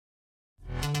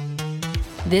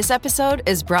This episode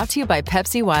is brought to you by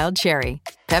Pepsi Wild Cherry.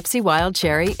 Pepsi Wild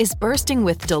Cherry is bursting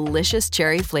with delicious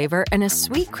cherry flavor and a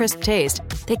sweet, crisp taste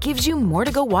that gives you more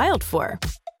to go wild for.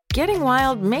 Getting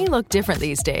wild may look different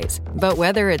these days, but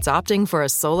whether it's opting for a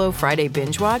solo Friday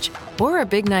binge watch or a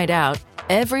big night out,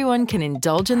 everyone can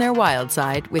indulge in their wild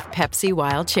side with Pepsi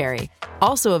Wild Cherry.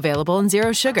 Also available in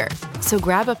Zero Sugar. So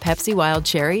grab a Pepsi Wild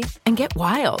Cherry and get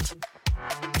wild.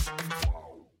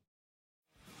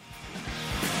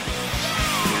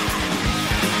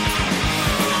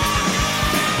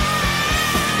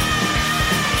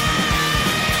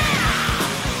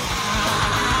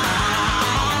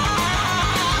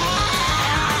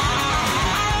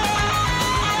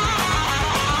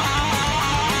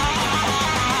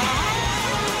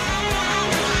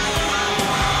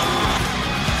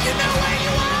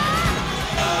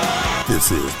 This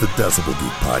is the Decibel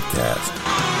Geek Podcast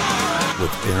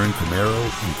with Aaron Camaro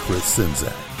and Chris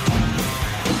Czynszak.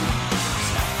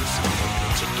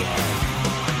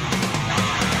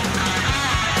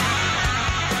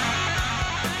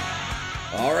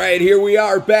 All right, here we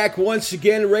are back once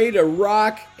again, ready to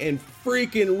rock and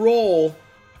freaking roll.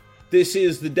 This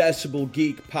is the Decibel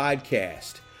Geek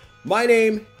Podcast. My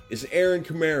name is Aaron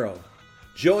Camaro,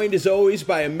 joined as always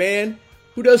by a man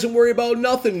who doesn't worry about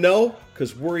nothing, no,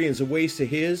 because worrying's a waste of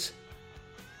his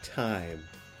time.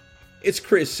 It's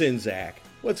Chris Czynszak.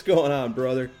 What's going on,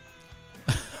 brother?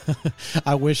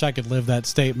 I wish I could live that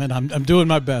statement. I'm doing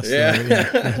my best.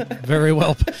 Yeah. Very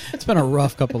well. It's been a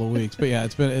rough couple of weeks, but yeah,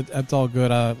 it's all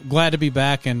good. Glad to be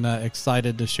back and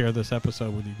excited to share this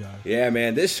episode with you guys. Yeah,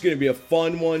 man, this is going to be a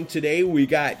fun one today. We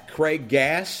got Craig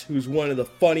Gass, who's one of the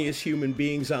funniest human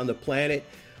beings on the planet,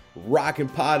 Rockin'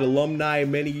 Pod alumni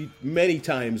many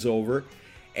times over,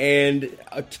 and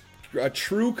a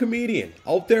true comedian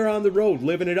out there on the road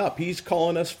living it up. He's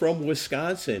calling us from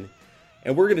Wisconsin,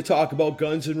 and we're going to talk about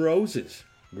Guns N' Roses.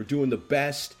 We're doing the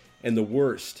best and the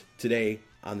worst today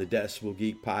on the Decibel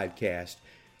Geek Podcast.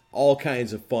 All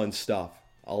kinds of fun stuff,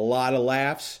 a lot of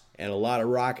laughs, and a lot of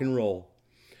rock and roll.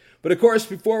 But of course,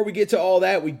 before we get to all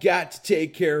that, we got to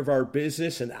take care of our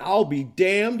business, and I'll be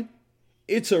damned,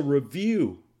 it's a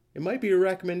review. It might be a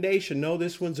recommendation. No,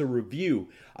 this one's a review.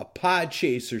 A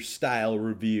Podchaser style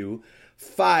review.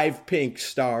 5 pink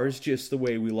stars, just the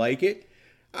way we like it.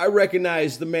 I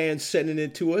recognize the man sending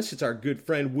it to us. It's our good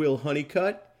friend Will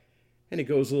Honeycutt. And it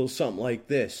goes a little something like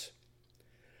this.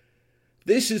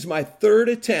 This is my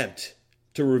 3rd attempt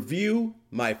to review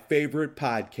my favorite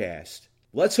podcast.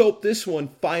 Let's hope this one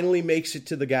finally makes it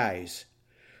to the guys.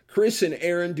 Chris and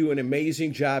Aaron do an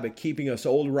amazing job at keeping us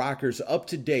old rockers up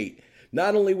to date,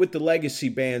 not only with the legacy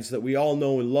bands that we all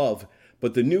know and love,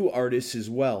 but the new artists as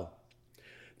well.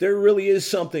 There really is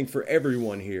something for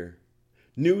everyone here.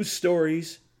 News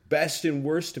stories, best and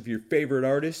worst of your favorite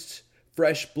artists,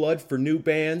 fresh blood for new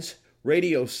bands,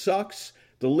 radio sucks,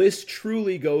 the list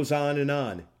truly goes on and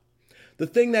on. The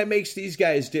thing that makes these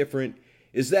guys different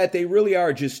is that they really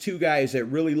are just 2 guys that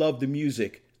really love the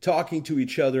music, talking to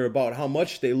each other about how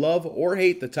much they love or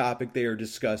hate the topic they are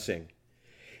discussing.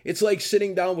 It's like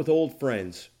sitting down with old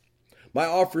friends. My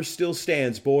offer still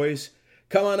stands, boys.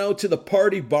 Come on out to the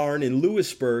Party Barn in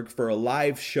Lewisburg for a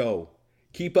live show.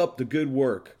 Keep up the good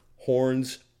work.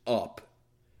 Horns up.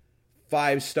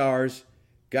 5 stars.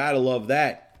 Gotta love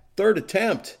that. 3rd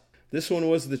attempt. This one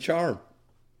was the charm.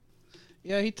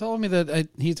 Yeah, he told me that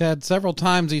he's had several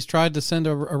times he's tried to send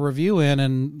a review in,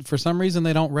 and for some reason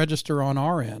they don't register on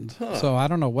our end. So I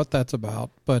don't know what that's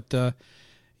about, but...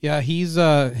 yeah, he's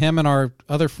him and our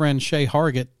other friend Shay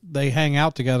Hargett, they hang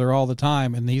out together all the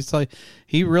time, and he's like,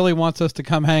 he really wants us to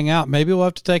come hang out. Maybe we'll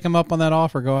have to take him up on that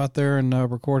offer, go out there and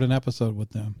record an episode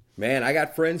with them. Man, I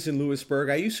got friends in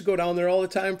Lewisburg. I used to go down there all the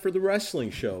time for the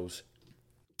wrestling shows.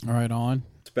 All right, on.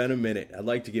 It's been a minute. I'd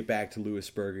like to get back to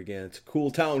Lewisburg again. It's a cool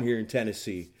town here in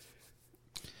Tennessee.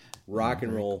 Rock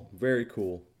and roll. Very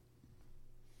cool.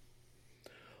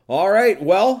 All right,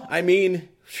 well, I mean,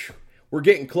 we're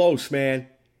getting close, man.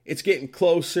 It's getting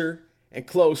closer and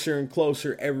closer and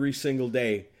closer every single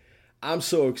day. I'm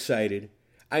so excited.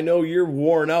 I know you're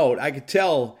worn out. I could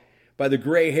tell by the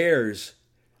gray hairs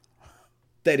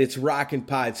that it's Rockin'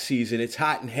 Pod season. It's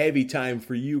hot and heavy time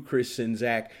for you, Chris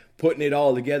Czynszak, putting it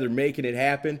all together, making it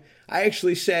happen. I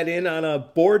actually sat in on a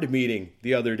board meeting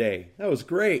the other day. That was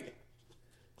great.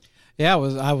 Yeah,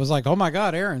 I was like, oh my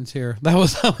God, Aaron's here. It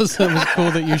was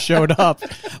cool that you showed up.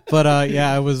 But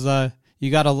yeah, it was. You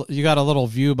got a little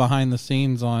view behind the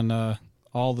scenes on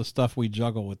all the stuff we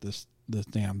juggle with this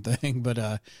damn thing.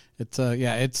 But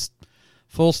it's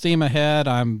full steam ahead.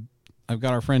 I've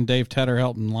got our friend Dave Tedder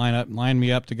helping line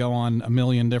me up to go on a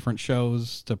million different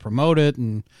shows to promote it,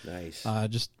 and nice.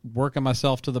 Just working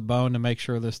myself to the bone to make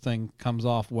sure this thing comes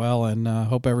off well, and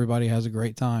hope everybody has a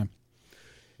great time.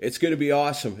 It's going to be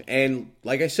awesome. And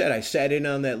like I said, I sat in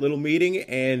on that little meeting,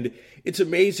 and it's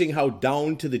amazing how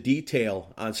down to the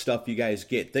detail on stuff you guys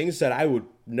get. Things that I would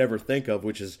never think of,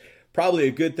 which is probably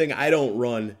a good thing I don't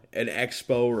run an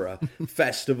expo or a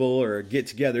festival or a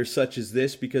get-together such as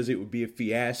this, because it would be a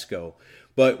fiasco.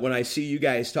 But when I see you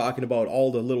guys talking about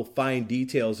all the little fine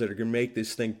details that are going to make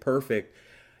this thing perfect,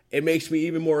 it makes me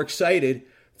even more excited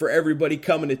for everybody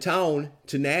coming to town,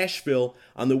 to Nashville,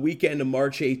 on the weekend of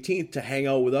March 18th to hang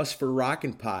out with us for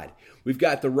Rockin' Pod. We've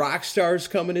got the rock stars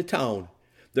coming to town.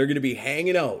 They're going to be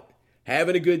hanging out,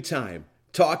 having a good time,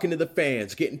 talking to the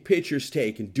fans, getting pictures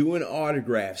taken, doing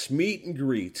autographs, meet and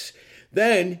greets.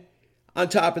 Then, on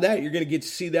top of that, you're going to get to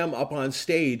see them up on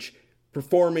stage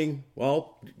performing,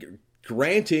 well,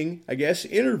 granting, I guess,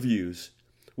 interviews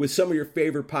with some of your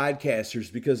favorite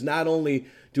podcasters, because not only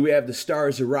do we have the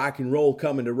stars of rock and roll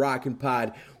coming to Rockin'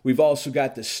 Pod, we've also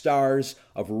got the stars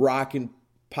of rockin'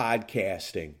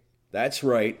 podcasting. That's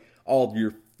right, all of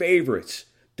your favorites.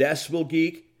 Decibel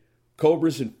Geek,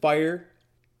 Cobras and Fire.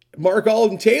 Mark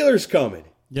Alden Taylor's coming.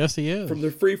 Yes, he is. From the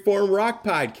Freeform Rock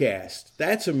Podcast.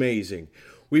 That's amazing.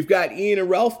 We've got Ian and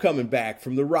Ralph coming back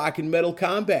from the Rock and Metal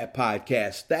Combat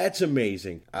Podcast. That's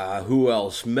amazing. Who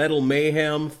else? Metal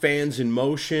Mayhem, Fans in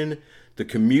Motion, The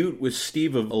Commute with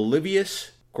Steve of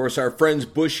Olivius. Of course, our friends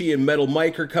Bushy and Metal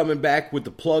Mike are coming back with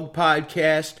the Plug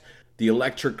Podcast. The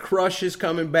Electric Crush is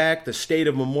coming back. The State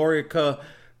of Memorica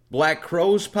Black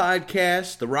Crows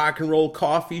Podcast. The Rock and Roll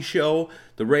Coffee Show.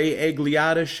 The Ray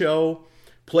Agliata Show.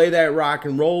 Play That Rock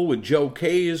and Roll with Joe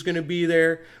K is going to be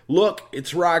there. Look,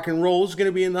 It's Rock and Roll is going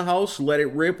to be in the house. Let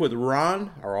It Rip with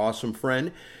Ron, our awesome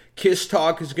friend. Kiss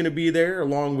Talk is going to be there,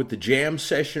 along with the Jam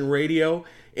Session Radio.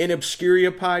 In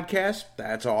Obscuria Podcast,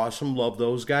 that's awesome. Love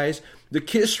those guys. The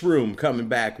Kiss Room coming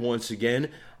back once again.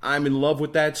 I'm in love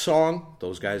with that song.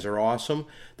 Those guys are awesome.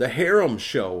 The Harem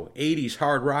Show, 80s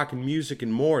hard rock and music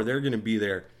and more. They're going to be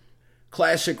there.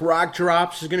 Classic Rock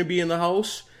Drops is going to be in the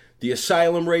house. The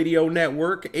Asylum Radio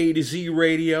Network, A to Z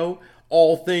Radio,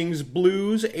 All Things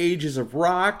Blues, Ages of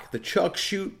Rock, the Chuck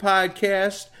Shoot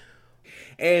Podcast,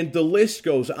 and the list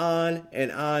goes on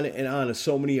and on and on of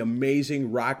so many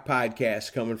amazing rock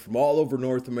podcasts coming from all over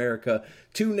North America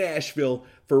to Nashville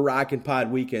for Rockin'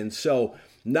 Pod Weekend. So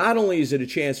not only is it a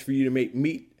chance for you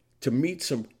to meet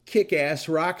some kick-ass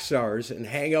rock stars and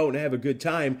hang out and have a good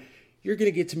time, you're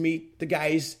going to get to meet the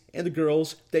guys and the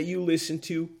girls that you listen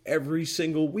to every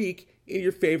single week in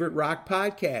your favorite rock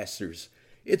podcasters.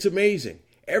 It's amazing.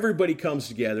 Everybody comes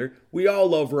together. We all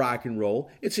love rock and roll.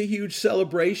 It's a huge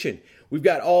celebration. We've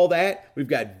got all that. We've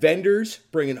got vendors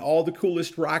bringing all the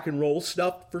coolest rock and roll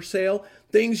stuff for sale.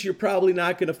 Things you're probably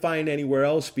not going to find anywhere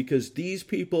else, because these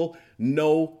people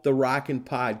know the Rockin'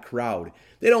 Pod crowd.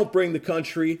 They don't bring the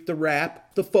country, the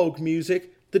rap, the folk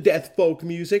music, the death folk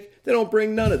music. They don't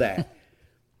bring none of that.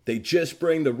 They just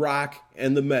bring the rock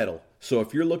and the metal. So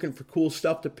if you're looking for cool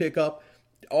stuff to pick up,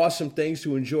 awesome things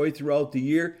to enjoy throughout the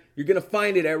year, you're going to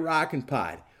find it at Rockin'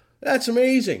 Pod. That's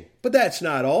amazing. But that's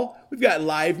not all. We've got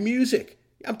live music.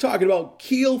 I'm talking about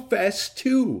Keel Fest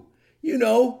 2. You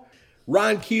know,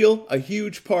 Ron Keel, a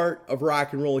huge part of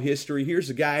rock and roll history. Here's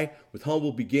a guy with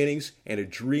humble beginnings and a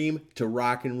dream to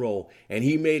rock and roll. And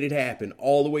he made it happen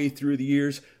all the way through the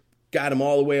years. Got him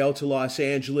all the way out to Los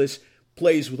Angeles.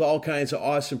 Plays with all kinds of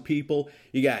awesome people.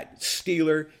 You got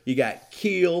Steeler, you got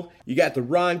Keel, you got the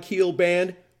Ron Keel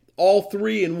Band. All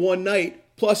three in one night,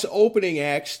 plus opening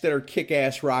acts that are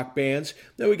kick-ass rock bands.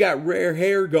 Then we got Rare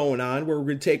Hair going on, where we're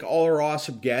going to take all our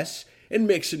awesome guests and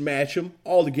mix and match them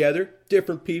all together.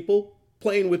 Different people,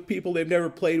 playing with people they've never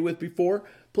played with before,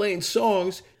 playing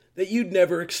songs that you'd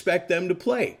never expect them to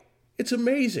play. It's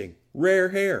amazing. Rare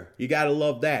Hair. You got to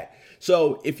love that.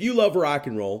 So if you love rock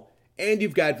and roll, and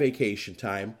you've got vacation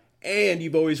time, and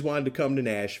you've always wanted to come to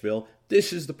Nashville,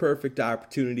 this is the perfect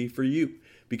opportunity for you,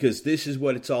 because this is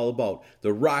what it's all about.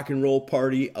 The rock and roll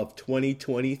party of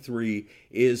 2023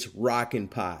 is Rockin'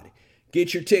 Pod.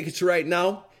 Get your tickets right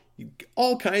now.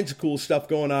 All kinds of cool stuff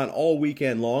going on all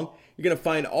weekend long. You're going to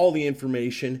find all the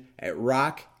information at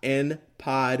rocknpod.com.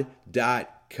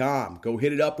 Go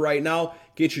hit it up right now.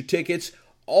 Get your tickets.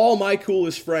 All my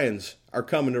coolest friends are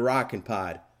coming to Rockin'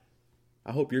 Pod.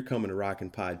 I hope you're coming to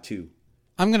Rockin' Pod too.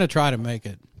 I'm going to try to make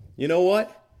it. You know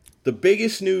what? The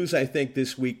biggest news I think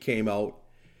this week came out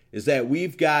is that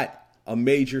we've got a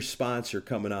major sponsor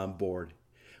coming on board.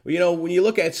 Well, you know, when you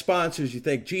look at sponsors, you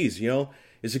think, geez, you know,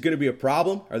 is it going to be a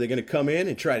problem? Are they going to come in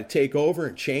and try to take over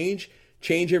and change?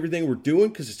 change everything we're doing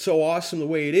because it's so awesome the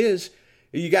way it is.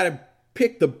 You got to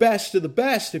pick the best of the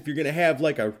best if you're going to have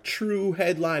like a true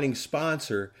headlining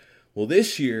sponsor. Well,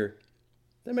 this year,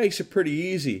 that makes it pretty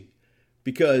easy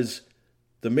because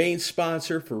the main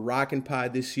sponsor for Rockin'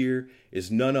 Pod this year is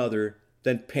none other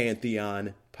than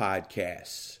Pantheon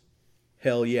Podcasts.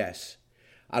 Hell yes.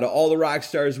 Out of all the rock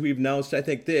stars we've announced, I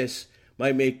think this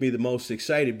might make me the most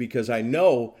excited because I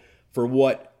know for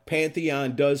what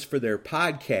Pantheon does for their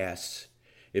podcasts,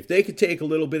 if they could take a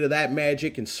little bit of that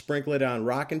magic and sprinkle it on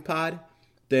Rockin' Pod,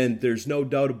 then there's no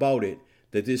doubt about it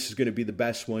that this is going to be the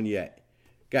best one yet.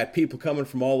 Got people coming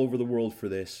from all over the world for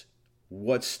this.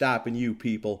 What's stopping you,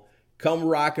 people? Come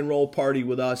rock and roll party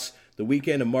with us the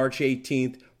weekend of March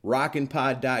 18th.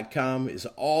 Rockinpod.com is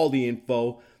all the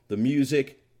info, the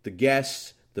music, the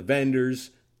guests, the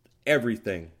vendors,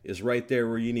 everything is right there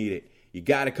where you need it. You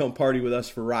got to come party with us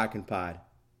for Rockin' Pod.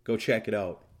 Go check it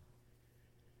out.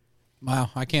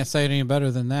 Wow, I can't say it any better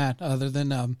than that. Other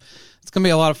than it's going to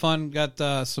be a lot of fun.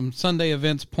 Got some Sunday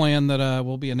events planned that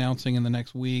we'll be announcing in the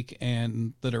next week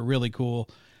and that are really cool.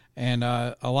 And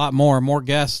a lot more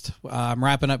guests. I'm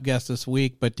wrapping up guests this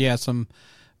week, but yeah, some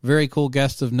very cool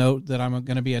guests of note that I'm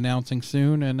going to be announcing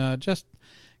soon. And just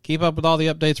keep up with all the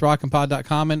updates,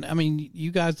 rockinpod.com. And I mean, you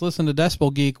guys listen to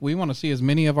Decibel Geek. We want to see as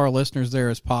many of our listeners there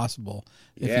as possible.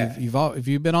 Yeah. If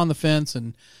you've been on the fence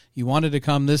and you wanted to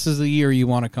come, this is the year you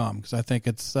want to come because I think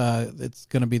it's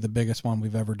going to be the biggest one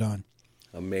we've ever done.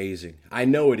 Amazing. I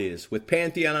know it is. With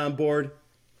Pantheon on board,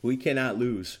 we cannot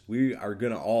lose. We are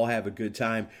going to all have a good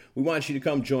time. We want you to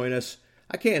come join us.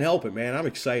 I can't help it, man. I'm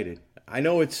excited. I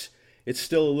know it's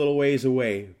still a little ways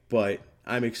away, but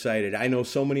I'm excited. I know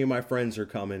so many of my friends are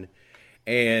coming.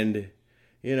 And,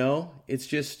 you know, it's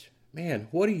just, man,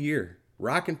 what a year.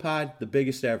 Rockin' Pod, the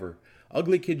biggest ever.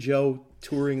 Ugly Kid Joe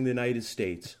touring the United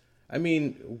States. I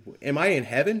mean, am I in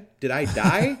heaven? Did I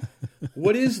die?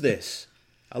 What is this?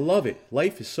 I love it.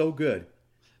 Life is so good.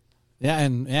 Yeah,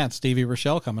 and it's Stevie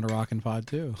Rochelle coming to Rockin' Pod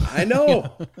too. I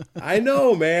know. I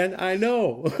know, man. I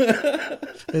know.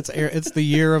 It's the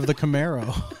year of the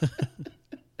Camaro.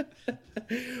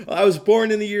 Well, I was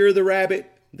born in the year of the rabbit.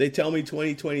 They tell me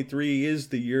 2023 is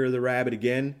the year of the rabbit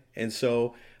again. And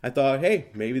so I thought, hey,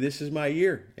 maybe this is my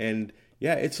year. And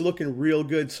yeah, it's looking real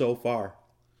good so far.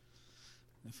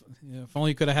 If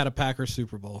only you could have had a Packers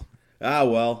Super Bowl. Ah,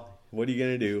 well, what are you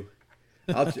going to do?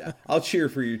 I'll cheer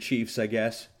for your Chiefs, I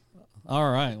guess.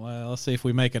 All right. Well, let's see if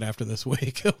we make it after this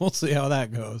week. We'll see how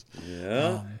that goes.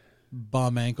 Yeah.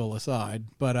 Bum ankle aside.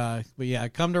 But yeah,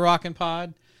 come to Rockin'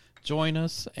 Pod, join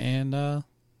us, and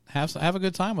have a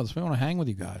good time with us. We want to hang with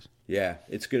you guys. Yeah,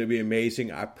 it's going to be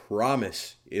amazing. I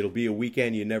promise it'll be a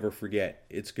weekend you never forget.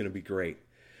 It's going to be great.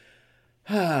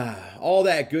 All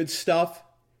that good stuff,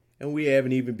 and we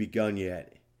haven't even begun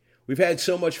yet. We've had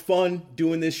so much fun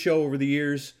doing this show over the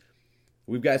years.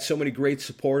 We've got so many great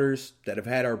supporters that have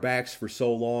had our backs for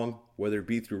so long, whether it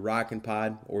be through Rockin'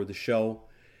 Pod or the show.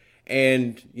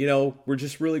 And, you know, we're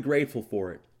just really grateful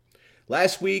for it.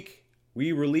 Last week,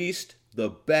 we released the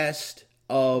best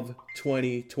of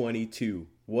 2022.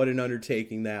 What an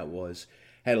undertaking that was.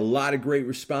 Had a lot of great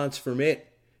response from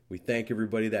it. We thank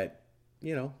everybody that,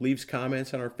 you know, leaves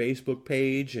comments on our Facebook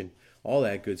page and all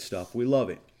that good stuff. We love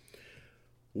it.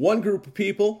 One group of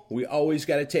people we always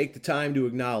got to take the time to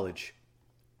acknowledge.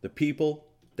 The people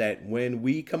that when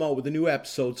we come out with a new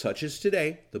episode, such as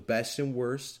today, the best and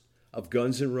worst of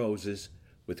Guns N' Roses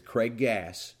with Craig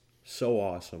Gass, so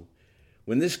awesome.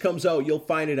 When this comes out, you'll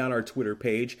find it on our Twitter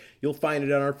page. You'll find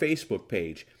it on our Facebook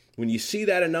page. When you see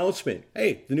that announcement,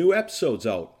 hey, the new episode's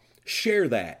out, share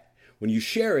that. When you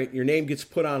share it, your name gets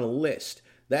put on a list.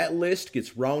 That list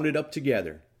gets rounded up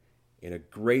together in a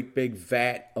great big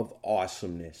vat of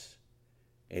awesomeness.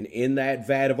 And in that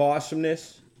vat of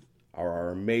awesomeness are our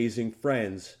amazing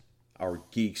friends, our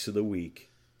Geeks of the Week.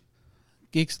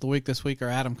 Geeks of the Week this week are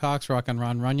Adam Cox, Rockin'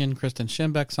 Ron Runyon, Kristen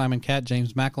Schimbeck, Simon Catt,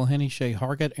 James McElhenney, Shay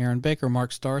Hargett, Aaron Baker,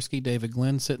 Mark Starsky, David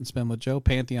Glenn, Sit and Spin with Joe,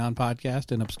 Pantheon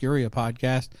Podcast, and Obscuria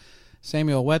Podcast,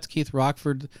 Samuel Wetz, Keith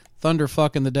Rockford,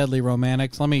 Thunderfuck, and the Deadly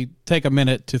Romantics. Let me take a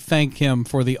minute to thank him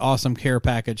for the awesome care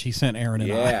package he sent Aaron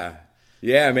and I.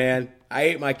 Yeah, man. I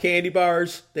ate my candy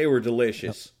bars. They were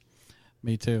delicious. Yep.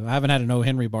 Me too. I haven't had an O.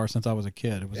 Henry bar since I was a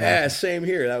kid. It was awesome. Same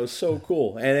here. That was so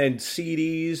cool. And then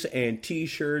CDs and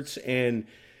T-shirts and,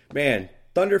 man,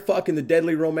 Thunderfuck and the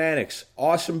Deadly Romantics.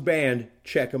 Awesome band.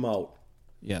 Check them out.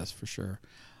 Yes, for sure.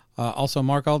 Also,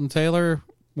 Mark Alden Taylor,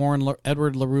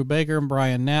 Edward LaRue Baker, and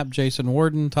Brian Knapp, Jason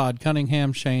Warden, Todd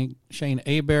Cunningham, Shane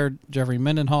Abaird, Jeffrey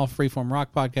Mendenhall, Freeform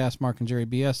Rock Podcast, Mark and Jerry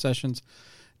BS Sessions,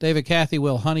 David Cathy,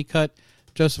 Will Honeycutt,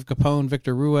 Joseph Capone,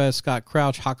 Victor Ruiz, Scott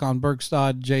Crouch, Hakan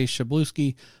Bergstad, Jay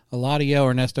Shabluski, Eladio,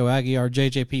 Ernesto Aguiar,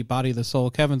 JJP, Body of the Soul,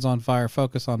 Kevin's on Fire,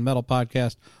 Focus on Metal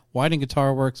Podcast, Whiting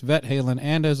Guitar Works, Vet Halen,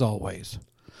 and as always,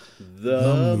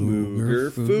 the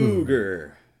Mooger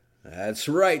Fooger. That's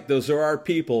right. Those are our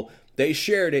people. They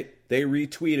shared it. They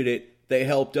retweeted it. They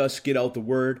helped us get out the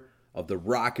word of the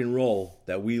rock and roll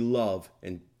that we love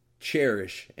and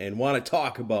cherish and want to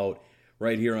talk about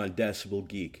right here on Decibel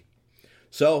Geek.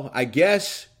 So I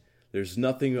guess there's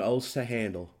nothing else to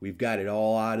handle. We've got it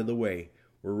all out of the way.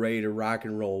 We're ready to rock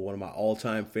and roll one of my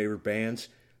all-time favorite bands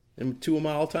and two of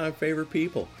my all-time favorite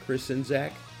people, Chris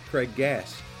Czynszak, Craig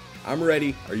Gass. I'm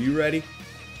ready. Are you ready?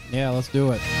 Yeah, let's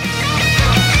do it.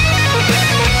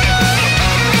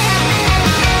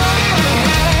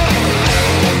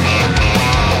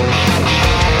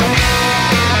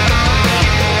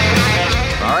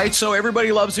 All right, so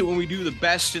everybody loves it when we do the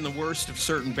best and the worst of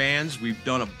certain bands. We've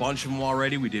done a bunch of them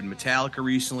already. We did Metallica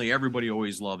recently. Everybody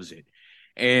always loves it.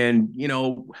 And, you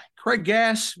know, Craig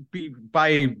Gass,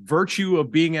 by virtue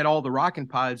of being at all the Rockin'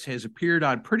 Pods, has appeared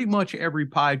on pretty much every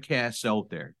podcast out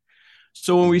there.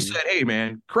 So when we said, hey,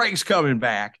 man, Craig's coming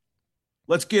back,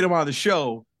 let's get him on the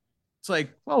show. It's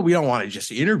like, well, we don't want to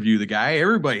just interview the guy.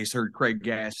 Everybody's heard Craig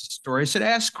Gass' story. I said,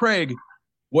 ask Craig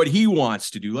what he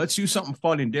wants to do. Let's do something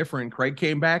fun and different. Craig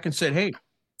came back and said, hey,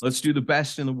 let's do the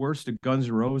best and the worst of Guns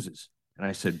N' Roses. And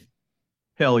I said,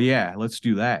 hell yeah, let's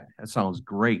do that. That sounds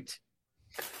great.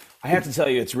 I have to tell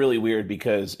you, it's really weird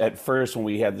because at first when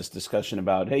we had this discussion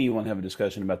about, hey, you want to have a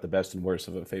discussion about the best and worst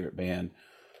of a favorite band,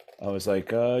 I was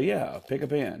like, yeah, pick a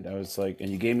band. I was like, and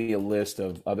you gave me a list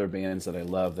of other bands that I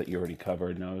love that you already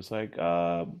covered. And I was like,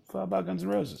 how about Guns N'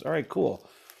 Roses? All right, cool.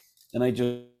 And I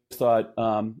just thought,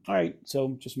 all right,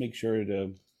 so just make sure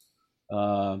to,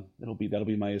 that'll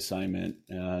be my assignment.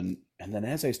 And then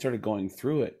as I started going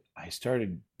through it, I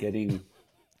started getting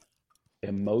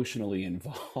emotionally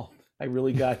involved. I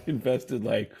really got invested,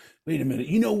 like, wait a minute,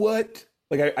 you know what?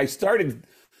 Like I started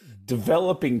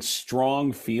developing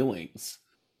strong feelings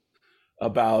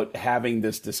about having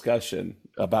this discussion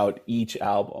about each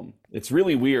album. It's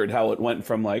really weird how it went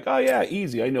from like, oh yeah,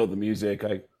 easy, I know the music,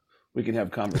 we can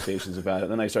have conversations about it.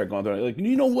 Then I start going through like,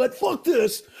 you know what? Fuck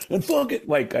this and fuck it.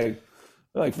 Like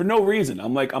for no reason.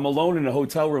 I'm alone in a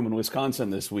hotel room in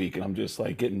Wisconsin this week, and I'm just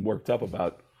like getting worked up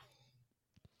about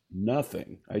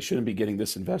nothing. I shouldn't be getting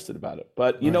this invested about it.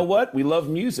 But you know what? We love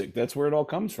music. That's where it all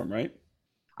comes from, right?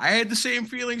 I had the same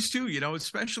feelings too, you know,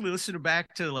 especially listening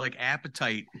back to like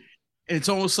Appetite. It's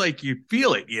almost like you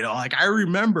feel it, you know, like I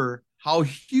remember how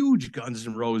huge Guns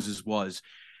N' Roses was.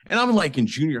 And I'm like in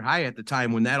junior high at the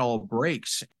time when that all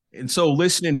breaks. And so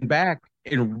listening back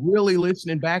and really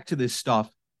listening back to this stuff,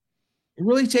 it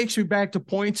really takes me back to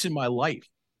points in my life,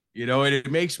 you know, and it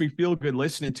makes me feel good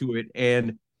listening to it.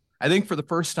 And I think for the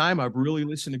first time, I've really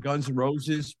listened to Guns N'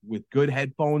 Roses with good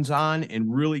headphones on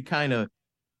and really kind of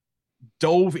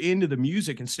dove into the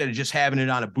music instead of just having it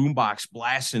on a boombox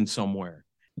blasting somewhere.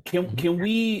 Can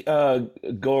we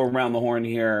go around the horn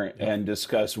here and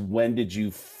discuss when did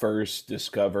you first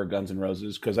discover Guns N'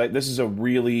 Roses? Because this is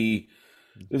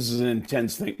an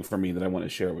intense thing for me that I want to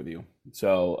share with you.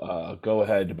 So go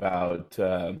ahead about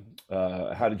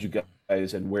how did you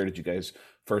guys and where did you guys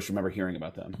first remember hearing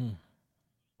about them?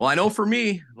 Well, I know for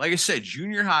me, like I said,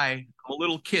 junior high, I'm a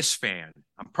little Kiss fan.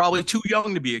 I'm probably too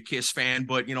young to be a Kiss fan,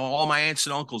 but, you know, all my aunts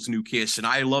and uncles knew Kiss, and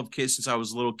I loved Kiss since I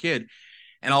was a little kid.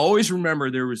 And I always remember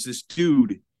there was this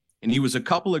dude, and he was a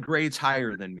couple of grades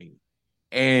higher than me.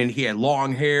 And he had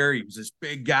long hair. He was this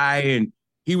big guy, and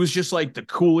he was just like the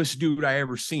coolest dude I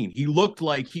ever seen. He looked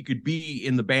like he could be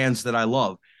in the bands that I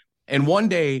love. And one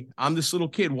day, I'm this little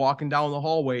kid walking down the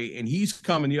hallway, and he's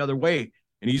coming the other way,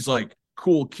 and he's like,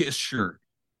 cool Kiss shirt.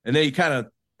 And then he kind of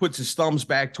puts his thumbs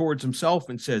back towards himself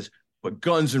and says, but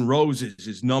Guns N' Roses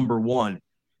is number one.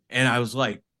 And I was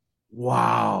like,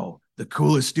 wow, the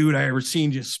coolest dude I ever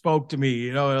seen just spoke to me,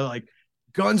 you know, like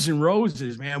Guns N'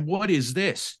 Roses, man, what is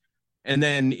this? And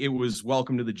then it was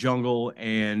Welcome to the Jungle.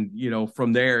 And, you know,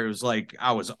 from there, it was like,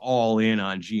 I was all in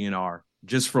on GNR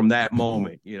just from that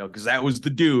moment, you know, because that was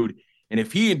the dude. And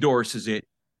if he endorses it,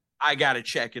 I got to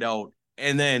check it out.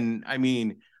 And then, I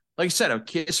mean, like I said, a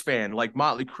Kiss fan, like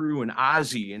Motley Crue and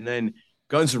Ozzy, and then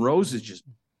Guns N' Roses just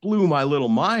blew my little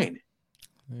mind.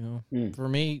 For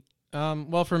me,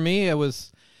 it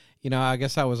was, you know, I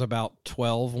guess I was about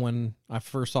 12 when I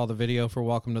first saw the video for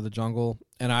Welcome to the Jungle.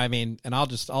 And I mean, and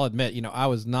I'll admit, you know, I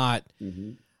was not,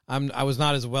 I was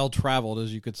not as well traveled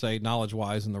as you could say knowledge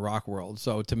wise in the rock world.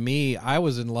 So to me, I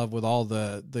was in love with all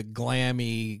the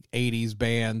glammy 80s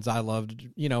bands. I loved,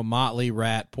 you know, Motley,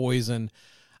 Rat, Poison.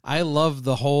 I love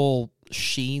the whole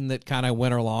sheen that kind of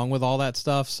went along with all that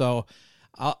stuff. So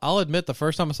I'll admit, the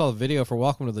first time I saw the video for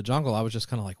Welcome to the Jungle, I was just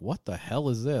kind of like, what the hell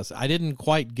is this? I didn't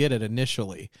quite get it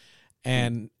initially.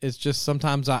 And it's just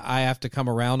sometimes I have to come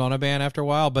around on a band after a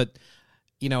while. But,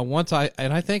 you know,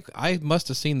 I think I must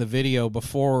have seen the video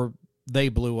before they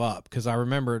blew up, because I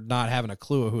remember not having a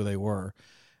clue of who they were.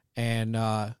 And,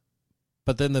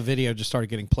 but then the video just started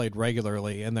getting played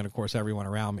regularly. And then, of course, everyone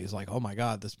around me is like, oh, my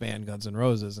God, this band, Guns N'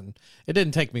 Roses. And it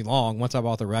didn't take me long. Once I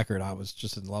bought the record, I was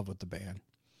just in love with the band.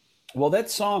 Well, that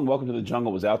song, Welcome to the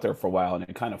Jungle, was out there for a while, and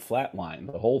it kind of flatlined.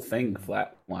 The whole thing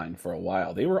flatlined for a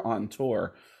while. They were on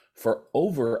tour for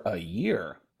over a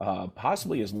year,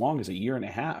 possibly as long as a year and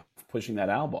a half, pushing that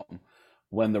album,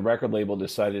 when the record label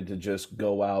decided to just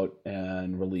go out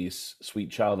and release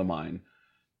Sweet Child of Mine.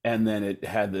 And then it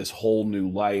had this whole new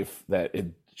life that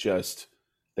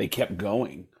they kept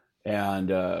going. And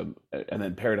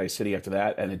then Paradise City after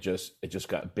that, and it just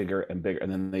got bigger and bigger. And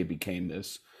then they became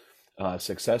this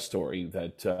success story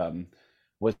that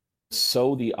was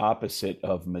so the opposite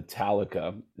of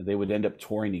Metallica. They would end up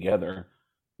touring together,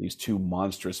 these two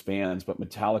monstrous bands, but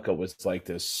Metallica was like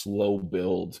this slow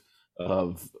build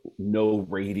of no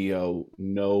radio,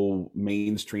 no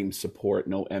mainstream support,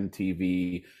 no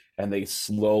MTV, and they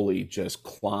slowly just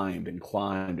climbed and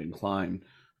climbed and climbed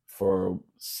for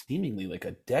seemingly like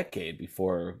a decade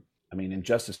before, I mean,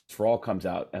 Injustice for All comes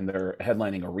out and they're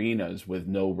headlining arenas with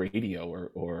no radio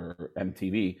or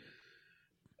MTV.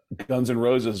 Guns N'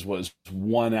 Roses was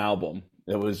one album.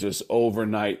 It was just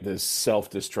overnight this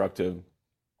self-destructive.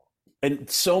 And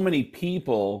so many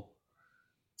people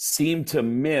seem to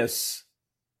miss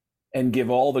and give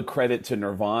all the credit to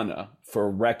Nirvana for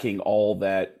wrecking all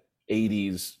that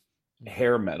 80s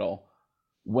hair metal,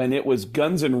 when it was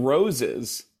Guns N'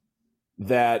 Roses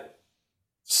that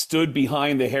stood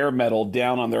behind the hair metal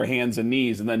down on their hands and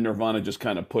knees, and then Nirvana just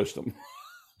kind of pushed them.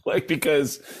 Like,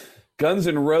 because Guns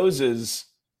N' Roses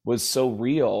was so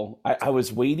real. I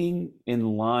was waiting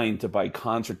in line to buy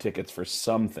concert tickets for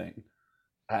something.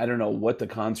 I don't know what the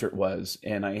concert was,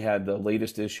 and I had the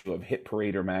latest issue of Hit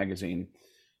Parader magazine,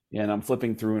 and I'm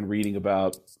flipping through and reading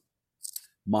about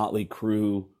Motley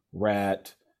Crue,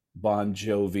 Rat, Bon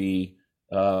Jovi,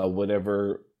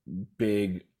 whatever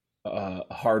big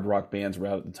hard rock bands were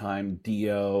out at the time,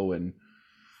 Dio, and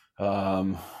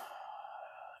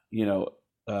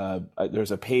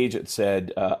there's a page that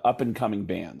said up and coming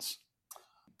bands,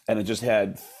 and it just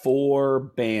had 4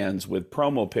 bands with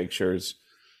promo pictures,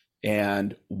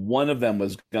 and one of them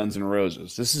was Guns N'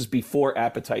 Roses. This is before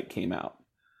Appetite came out.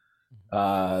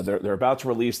 They're about to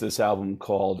release this album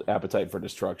called Appetite for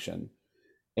Destruction,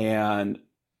 and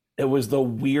it was the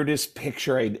weirdest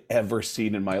picture I'd ever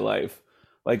seen in my life.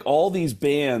 Like, all these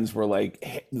bands were like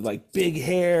big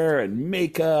hair and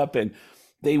makeup, and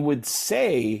they would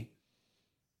say,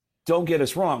 don't get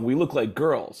us wrong, we look like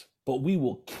girls, but we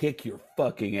will kick your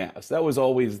fucking ass. That was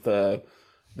always the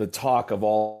talk of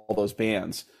all those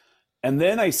bands. And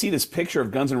then I see this picture of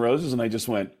Guns N' Roses, and I just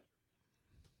went,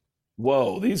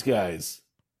 whoa, these guys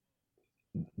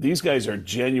are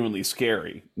genuinely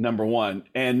scary, number one.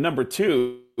 And number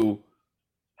two,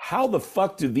 how the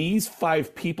fuck do these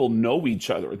 5 people know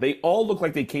each other? They all look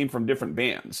like they came from different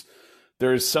bands.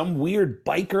 There's some weird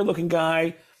biker looking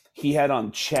guy. He had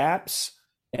on chaps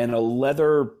and a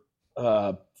leather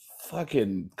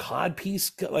fucking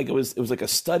codpiece. Like it was like a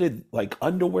studded like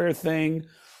underwear thing.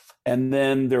 And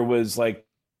then there was like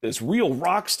this real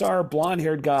rock star blonde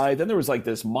haired guy. Then there was like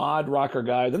this mod rocker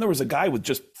guy. Then there was a guy with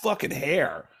just fucking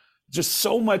hair, just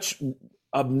so much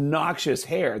obnoxious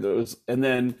hair. And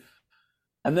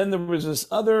then there was this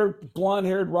other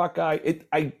blonde-haired rock guy.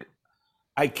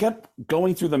 I kept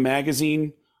going through the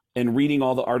magazine and reading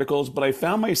all the articles, but I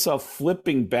found myself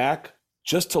flipping back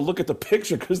just to look at the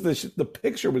picture because the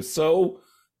picture was so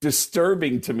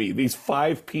disturbing to me. These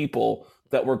 5 people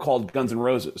that were called Guns N'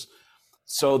 Roses.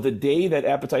 So the day that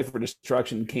Appetite for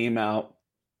Destruction came out,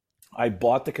 I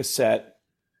bought the cassette,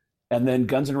 and then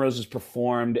Guns N' Roses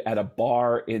performed at a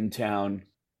bar in town.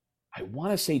 I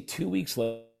want to say 2 weeks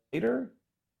later.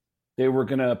 They were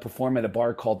going to perform at a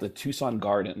bar called the Tucson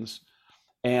Gardens,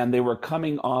 and they were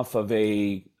coming off of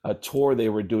a tour they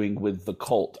were doing with The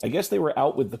Cult. I guess they were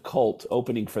out with The Cult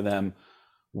opening for them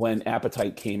when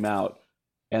Appetite came out,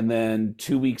 and then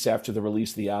 2 weeks after the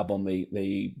release of the album,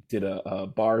 they did a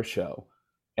bar show,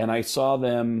 and I saw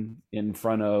them in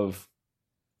front of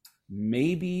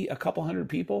maybe a couple hundred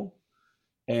people,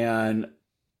 and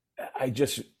I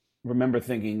just remember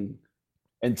thinking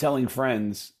and telling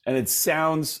friends, and it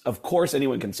sounds, of course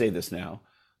anyone can say this now,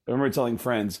 but I remember telling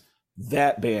friends,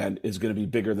 that band is going to be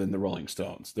bigger than the Rolling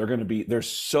Stones. They're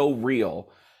so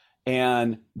real.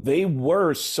 And they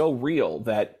were so real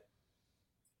that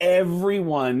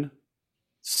everyone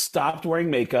stopped wearing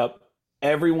makeup.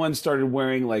 Everyone started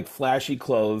wearing like flashy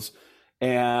clothes,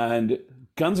 and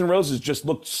Guns N' Roses just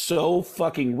looked so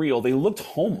fucking real. They looked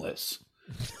homeless.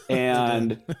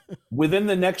 And within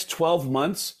the next 12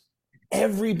 months,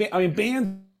 every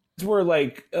bands were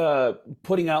like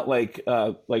putting out like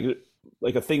a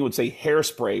thing would say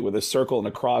hairspray with a circle and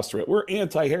a cross through it. We're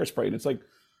anti-hairspray. And it's like,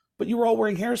 but you were all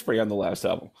wearing hairspray on the last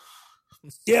album.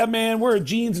 Yeah, man, we're a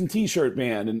jeans and t-shirt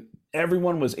band. And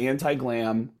everyone was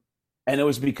anti-glam. And it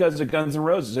was because of Guns N'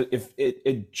 Roses.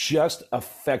 It just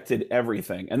affected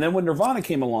everything. And then when Nirvana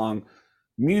came along,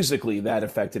 musically that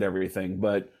affected everything.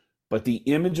 But the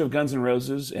image of Guns N'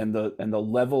 Roses and the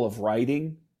level of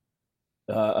writing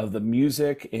of the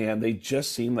music, and they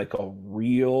just seemed like a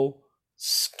real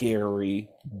scary,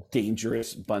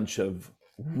 dangerous bunch of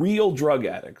real drug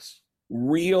addicts,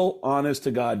 real honest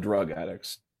to God drug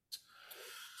addicts.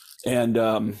 And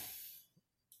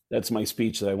that's my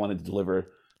speech that I wanted to deliver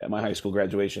at my high school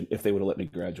graduation, if they would have let me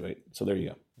graduate. So there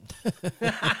you go.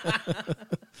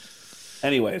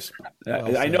 Anyways,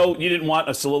 I know you didn't want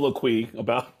a soliloquy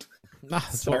about.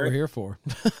 That's what we're here for.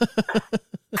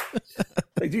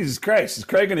 Like, Jesus Christ, is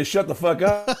Craig going to shut the fuck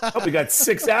up? We got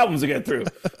 6 albums to get through.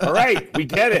 All right, we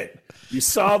get it. You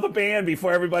saw the band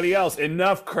before everybody else.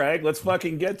 Enough, Craig. Let's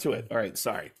fucking get to it. All right,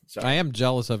 sorry. I am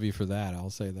jealous of you for that.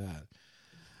 I'll say that.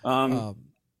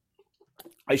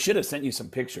 I should have sent you some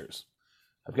pictures.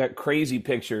 I've got crazy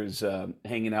pictures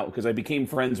hanging out because I became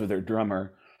friends with their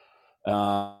drummer.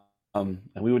 And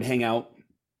we would hang out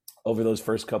over those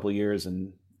first couple of years,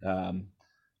 and I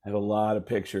have a lot of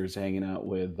pictures hanging out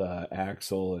with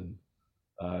Axl and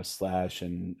Slash,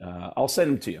 and I'll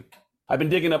send them to you. I've been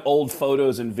digging up old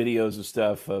photos and videos of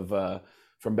stuff of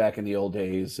from back in the old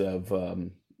days of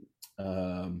when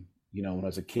I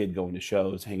was a kid going to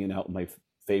shows, hanging out with my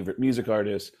favorite music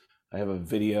artists. I have a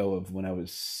video of when I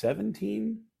was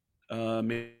 17,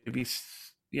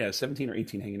 17 or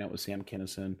 18, hanging out with Sam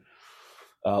Kinison.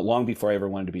 Long before I ever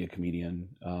wanted to be a comedian.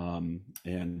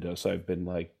 So I've been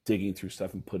like digging through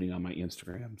stuff and putting on my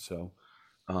Instagram. So,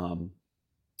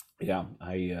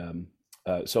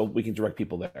 so we can direct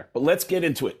people there, but let's get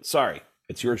into it. Sorry,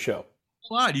 it's your show.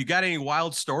 Claude, you got any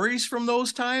wild stories from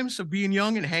those times of being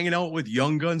young and hanging out with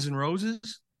young Guns N'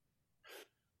 Roses?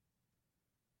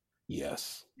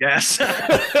 Yes.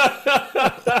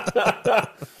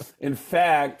 In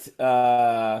fact,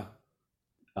 there's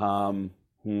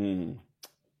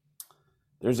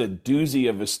a doozy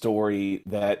of a story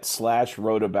that Slash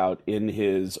wrote about in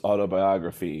his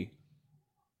autobiography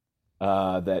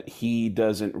that he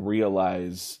doesn't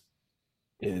realize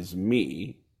is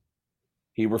me.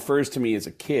 He refers to me as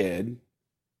a kid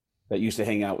that used to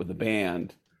hang out with the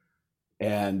band.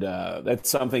 And that's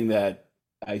something that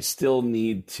I still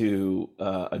need to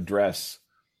address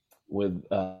with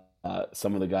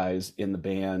some of the guys in the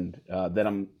band that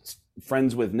I'm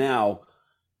friends with now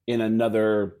in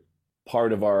another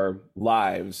part of our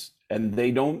lives, and they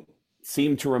don't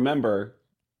seem to remember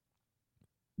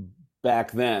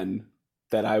back then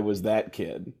that I was that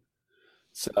kid.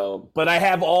 So, but I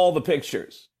have all the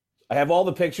pictures. I have all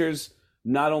the pictures,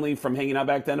 not only from hanging out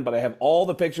back then, but I have all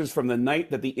the pictures from the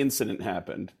night that the incident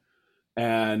happened.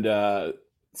 And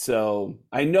so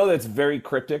I know that's very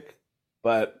cryptic,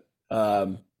 but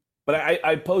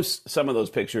I post some of those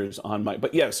pictures on my,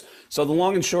 but yes. So the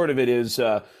long and short of it is,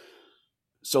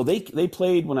 so they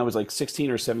played when I was like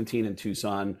 16 or 17 in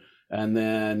Tucson. And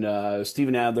then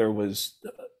Steven Adler was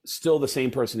still the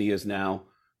same person he is now.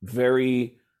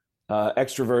 Very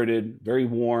extroverted, very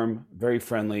warm, very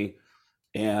friendly.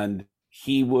 And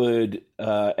he would,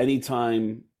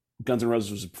 anytime Guns N'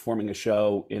 Roses was performing a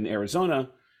show in Arizona,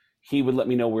 he would let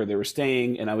me know where they were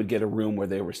staying, and I would get a room where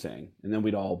they were staying. And then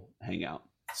we'd all hang out.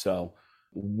 So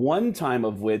one time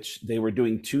of which they were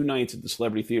doing 2 nights at the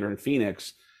Celebrity Theater in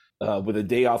Phoenix with a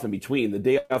day off in between. The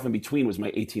day off in between was my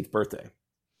 18th birthday.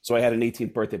 So I had an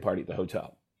 18th birthday party at the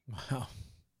hotel. Wow.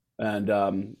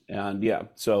 And yeah,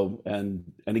 so, and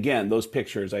again, those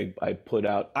pictures I put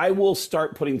out, I will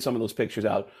start putting some of those pictures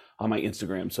out on my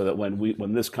Instagram so that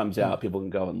when this comes out, people can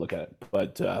go and look at it.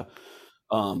 But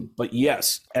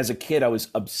yes, as a kid, I was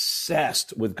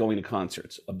obsessed with going to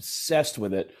concerts, obsessed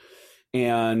with it.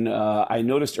 And I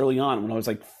noticed early on when I was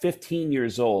like 15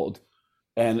 years old,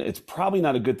 and it's probably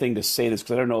not a good thing to say this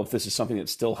because I don't know if this is something that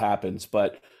still happens,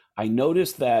 but I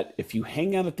noticed that if you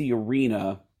hang out at the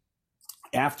arena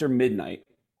after midnight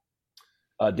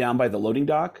down by the loading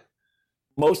dock,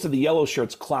 most of the yellow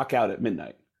shirts clock out at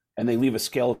midnight and they leave a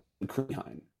skeleton crew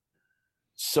behind.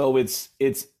 So it's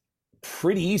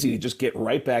pretty easy to just get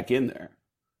right back in there.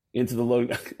 into the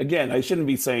loading. Again, I shouldn't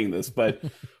be saying this, but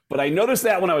I noticed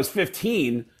that when I was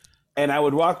 15, and I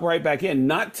would walk right back in,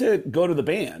 not to go to the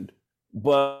band,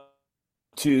 but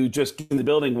to just get in the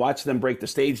building, watch them break the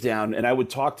stage down. And I would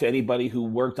talk to anybody who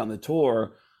worked on the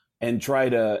tour and try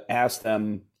to ask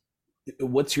them,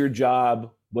 what's your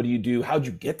job? What do you do? How'd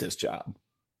you get this job?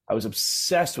 I was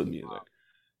obsessed with music.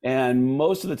 And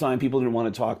most of the time people didn't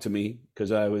want to talk to me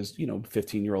because I was,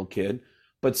 15-year-old kid.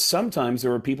 But sometimes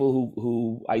there were people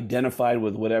who identified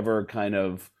with whatever kind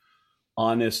of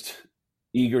honest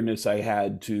eagerness I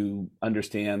had to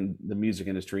understand the music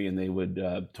industry, and they would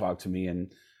talk to me,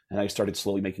 and I started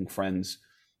slowly making friends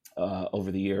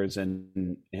over the years,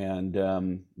 and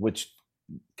which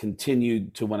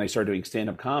continued to when I started doing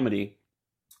stand-up comedy,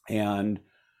 and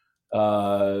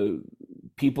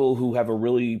people who are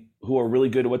really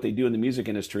good at what they do in the music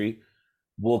industry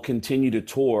will continue to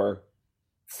tour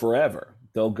forever.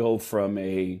 They'll go from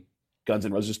a Guns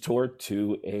N' Roses tour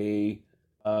to a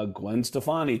Gwen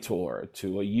Stefani tour,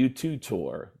 to a U2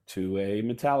 tour, to a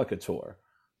Metallica tour,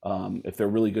 if they're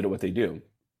really good at what they do.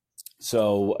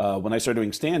 So when I started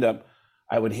doing stand-up,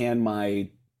 I would hand my,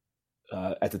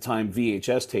 at the time,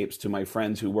 VHS tapes to my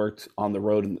friends who worked on the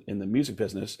road in the music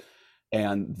business,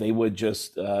 and they would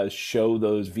just show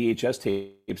those VHS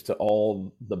tapes to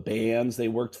all the bands they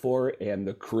worked for and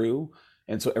the crew.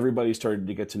 And so everybody started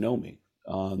to get to know me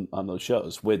on those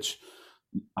shows, which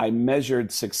I measured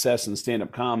success in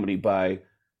stand-up comedy by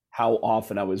how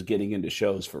often I was getting into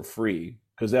shows for free,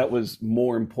 because that was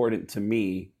more important to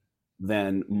me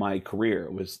than my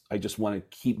career. I just want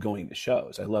to keep going to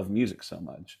shows. I love music so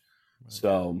much. Right.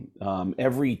 So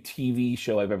every TV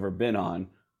show I've ever been on,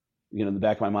 in the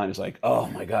back of my mind is like, oh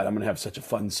my God, I'm going to have such a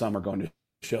fun summer going to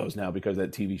shows now because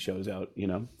that TV show's out,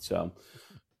 so.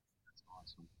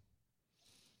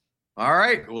 All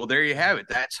right. Well, there you have it.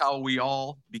 That's how we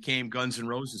all became Guns N'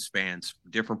 Roses fans.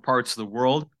 Different parts of the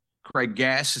world. Craig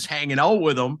Gass is hanging out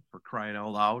with them, for crying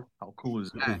out loud. How cool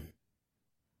is that?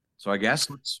 So I guess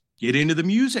let's get into the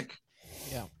music.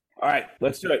 Yeah. All right.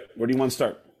 Let's do it. Where do you want to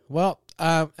start? Well,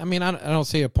 I don't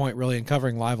see a point really in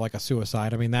covering Live Like a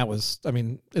Suicide.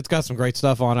 It's got some great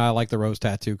stuff on it. I like the Rose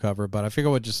Tattoo cover, but I figure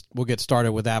we'll get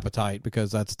started with Appetite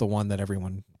because that's the one that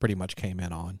everyone pretty much came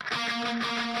in on.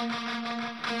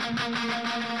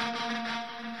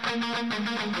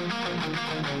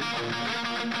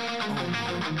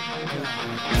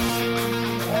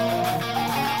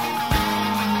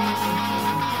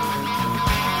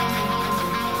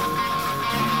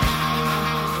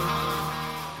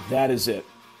 That is it.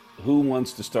 Who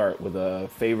wants to start with a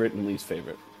favorite and least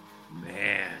favorite?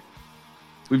 Man,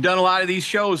 we've done a lot of these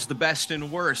shows, the best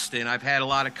and worst, and I've had a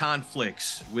lot of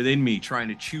conflicts within me trying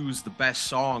to choose the best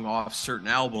song off certain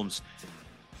albums.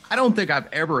 I don't think I've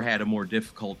ever had a more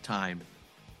difficult time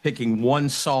picking one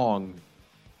song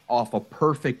off a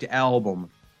perfect album,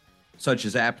 such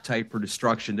as Appetite for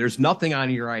Destruction. There's nothing on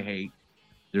here I hate.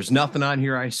 There's nothing on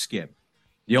here I skip.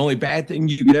 The only bad thing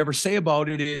you could ever say about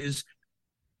it is,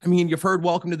 you've heard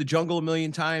Welcome to the Jungle a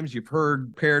million times, you've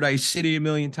heard Paradise City a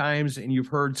million times, and you've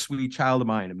heard Sweet Child of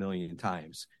Mine a million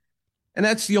times. And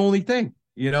that's the only thing,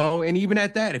 and even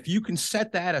at that, if you can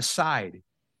set that aside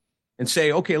and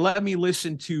say, okay, let me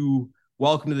listen to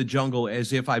Welcome to the Jungle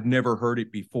as if I've never heard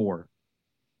it before.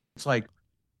 It's like,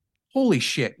 holy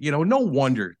shit, no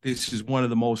wonder this is one of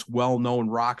the most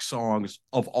well-known rock songs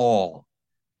of all.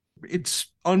 It's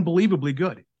unbelievably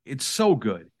good. It's so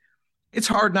good. It's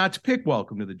hard not to pick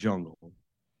Welcome to the Jungle.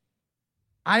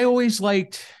 I always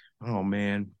liked, oh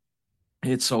man,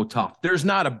 it's so tough. There's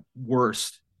not a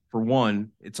worst for one.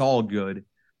 It's all good.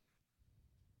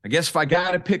 I guess if I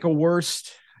got to pick a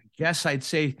worst, I guess I'd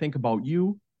say Think About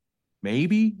You.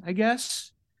 Maybe, I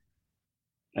guess.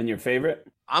 And your favorite?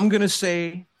 I'm going to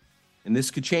say, and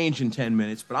this could change in 10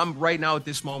 minutes, but I'm right now at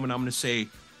this moment, I'm going to say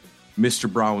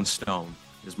Mr. Brownstone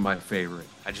is my favorite.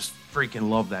 I just freaking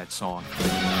love that song.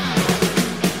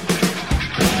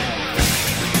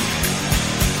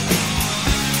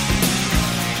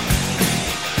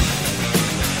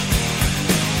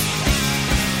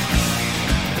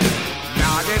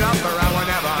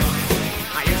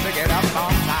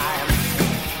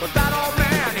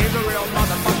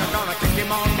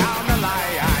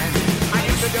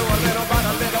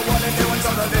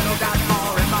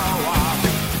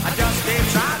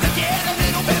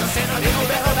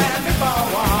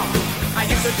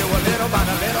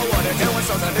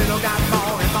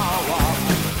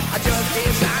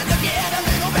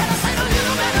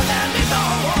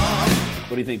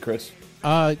 What do you think, Chris?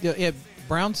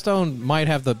 Brownstone might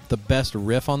have the best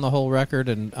riff on the whole record,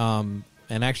 and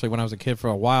And actually, when I was a kid for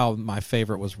a while, my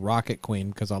favorite was Rocket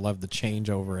Queen because I loved the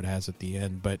changeover it has at the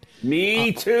end. But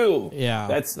me too. Yeah,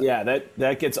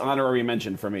 that gets honorary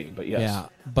mention for me. But yes, yeah.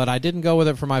 But I didn't go with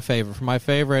it for my favorite. For my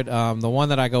favorite, the one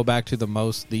that I go back to the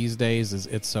most these days is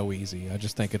 "It's So Easy." I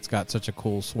just think it's got such a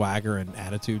cool swagger and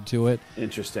attitude to it.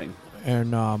 Interesting.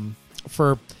 And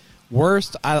for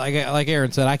worst, like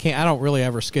Aaron said, I don't really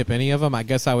ever skip any of them. I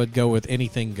guess I would go with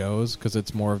Anything Goes because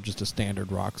it's more of just a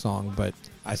standard rock song, but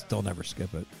I still never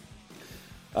skip it.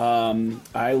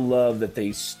 I love that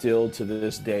they still to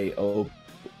this day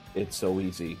It's So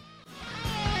Easy.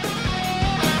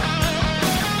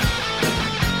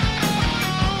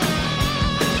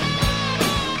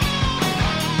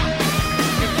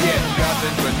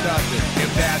 Nothing,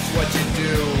 if that's what you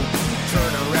do.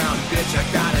 Turn around, bitch, I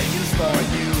got a use for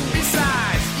you.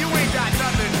 Besides, you ain't got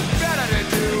nothing better to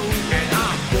do, and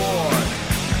I'm bored.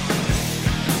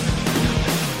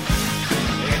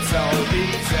 It's so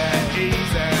easy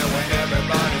when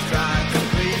everybody's trying to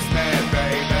please me,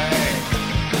 baby.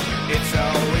 It's so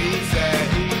easy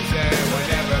when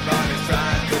everybody's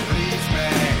trying to please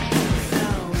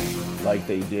me. Like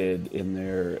they did in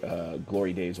their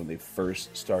glory days when they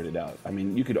first started out. I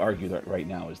mean, you could argue that right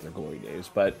now is their glory days,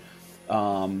 but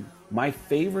my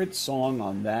favorite song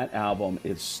on that album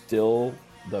is still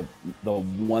the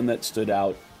one that stood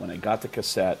out when I got the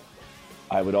cassette.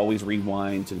 I would always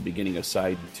rewind to the beginning of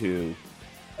side 2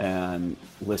 and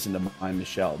listen to My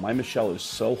Michelle. My Michelle is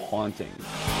so haunting.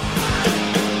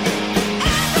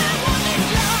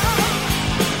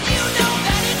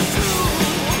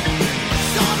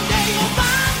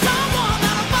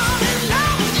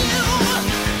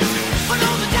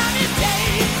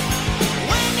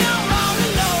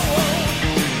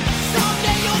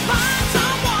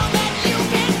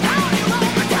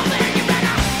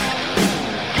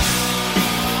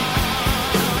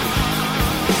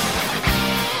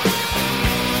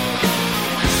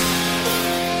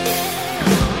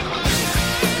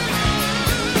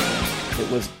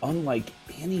 Unlike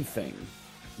anything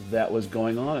that was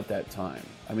going on at that time.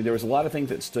 I mean, there was a lot of things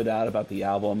that stood out about the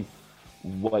album.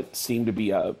 What seemed to be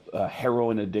a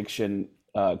heroin addiction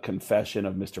confession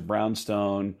of Mr.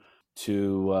 Brownstone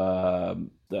to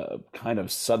the kind of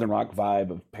Southern rock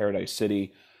vibe of Paradise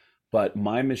City. But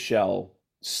My Michelle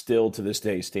still to this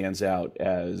day stands out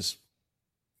as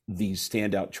the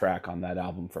standout track on that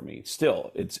album for me.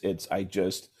 Still, I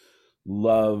just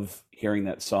love hearing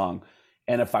that song.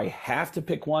 And if I have to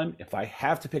pick one,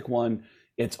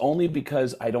 it's only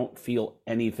because I don't feel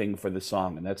anything for the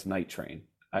song, and that's Night Train.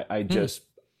 I just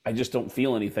don't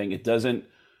feel anything. It doesn't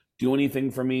do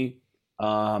anything for me.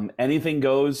 Anything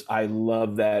Goes. I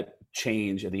love that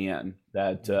change at the end.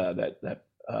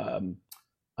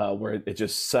 Where it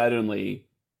just suddenly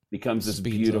becomes this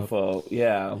beautiful,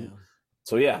 yeah.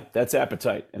 So yeah, that's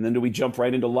Appetite. And then do we jump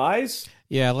right into Lies?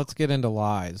 Yeah, let's get into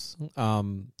Lies.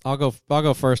 I'll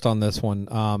go first on this one.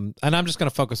 And I'm just going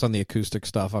to focus on the acoustic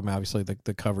stuff. I mean, obviously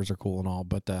the covers are cool and all,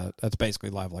 but that's basically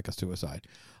Live Like a Suicide.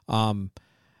 I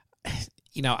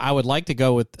would like to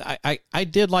go with I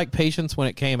did like Patience when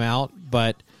it came out,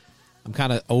 but I'm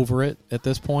kind of over it at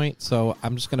this point, so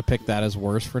I'm just going to pick that as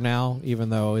worse for now, even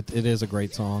though it is a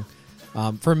great song.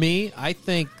 For me, I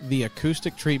think the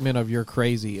acoustic treatment of You're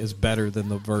Crazy is better than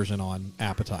the version on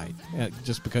Appetite,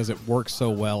 just because it works so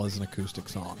well as an acoustic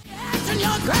song. You're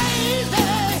crazy.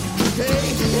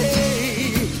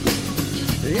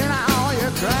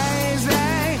 You're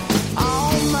crazy.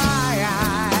 Oh my,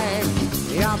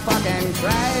 you're fucking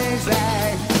crazy.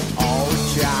 Oh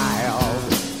child,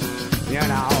 you're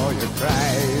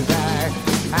crazy.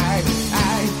 Hey,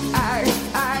 hey, hey,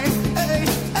 hey, hey,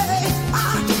 hey,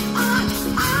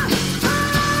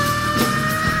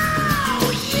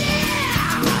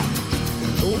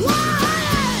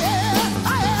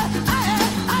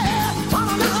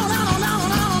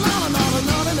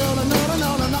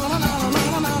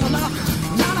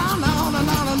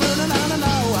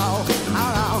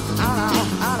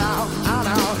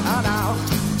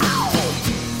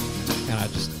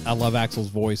 I love Axl's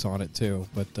voice on it too,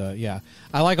 but yeah,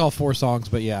 I like all 4 songs.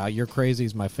 But yeah, You're Crazy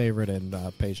is my favorite, and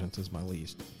Patience is my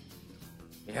least.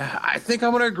 Yeah, I think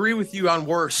I'm going to agree with you on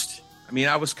worst. I mean,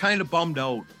 I was kind of bummed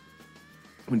out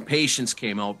when Patience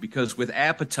came out because with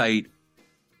Appetite,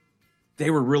 they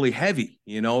were really heavy.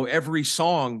 Every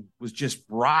song was just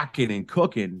rocking and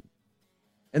cooking.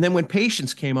 And then when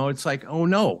Patience came out, it's like, oh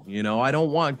no, I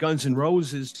don't want Guns N'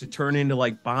 Roses to turn into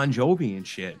like Bon Jovi and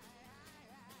shit.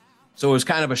 So it was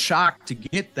kind of a shock to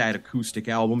get that acoustic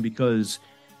album because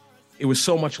it was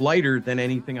so much lighter than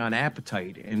anything on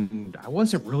Appetite. And I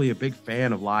wasn't really a big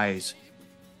fan of Lies.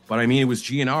 But I mean, it was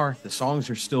GNR. The songs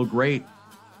are still great.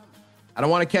 I don't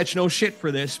want to catch no shit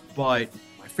for this, but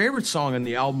my favorite song on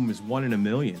the album is 1 in a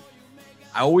Million.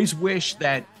 I always wish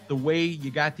that the way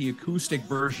you got the acoustic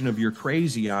version of You're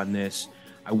Crazy on this,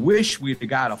 I wish we'd have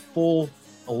got a full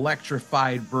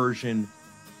electrified version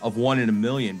of 1 in a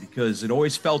Million, because it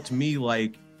always felt to me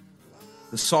like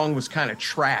the song was kind of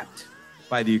trapped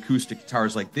by the acoustic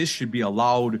guitars. Like, this should be a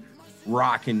loud,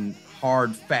 rockin',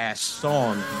 hard, fast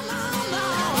song.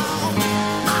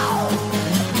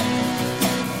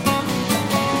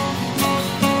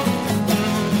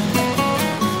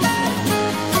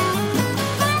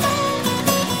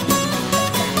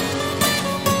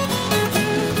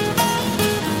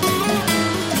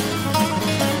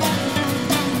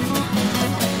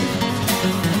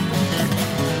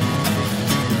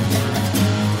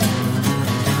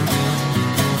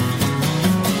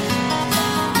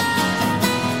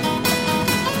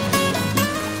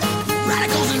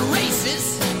 Radicals and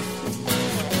racists,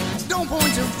 don't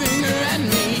point your finger at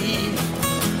me.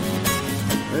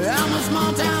 I'm a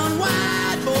small town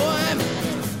white boy,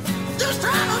 just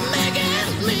trying to make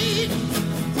ends meet.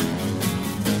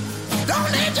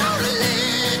 Don't need your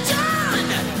religion,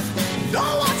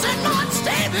 don't want that much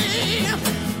stay.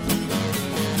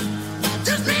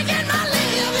 Just making my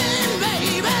living,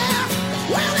 baby.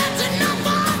 Well, that's enough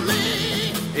for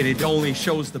me. And it only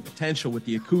shows the potential with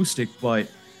the acoustic, but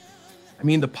I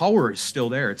mean, the power is still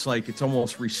there. It's like it's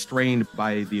almost restrained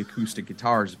by the acoustic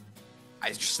guitars. I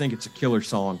just think it's a killer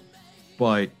song.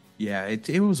 But yeah,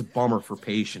 it was a bummer for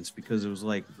Patience, because it was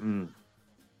like,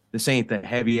 this ain't the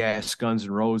heavy ass Guns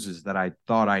N' Roses that I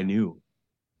thought I knew.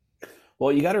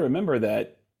 Well, you got to remember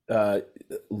that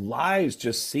Lies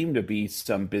just seemed to be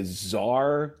some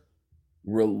bizarre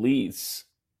release.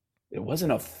 It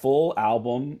wasn't a full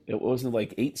album. It wasn't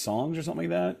like 8 songs or something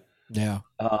like that. Yeah.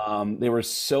 They were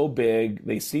so big.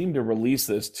 They seemed to release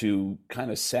this to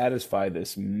kind of satisfy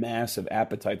this massive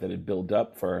appetite that had built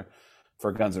up for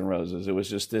Guns N' Roses. It was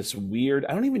just this weird.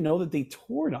 I don't even know that they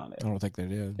toured on it. I don't think they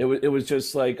did. It was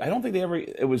just like, I don't think they ever.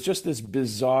 It was just this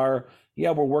bizarre.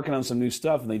 Yeah, we're working on some new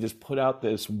stuff, and they just put out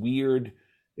this weird.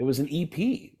 It was an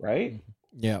EP, right?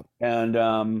 Yeah. And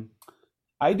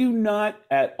I do not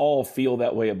at all feel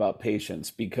that way about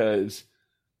Patience, because,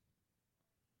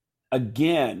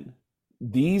 again,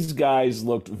 these guys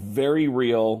looked very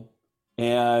real,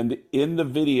 and in the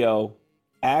video,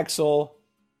 Axl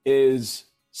is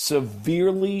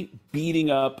severely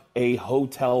beating up a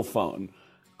hotel phone.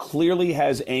 Clearly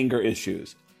has anger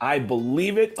issues. I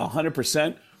believe it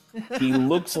 100%. He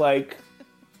looks like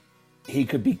he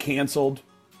could be canceled.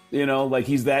 You know, like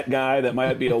he's that guy that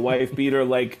might be a wife beater.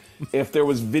 Like if there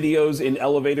was videos in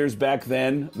elevators back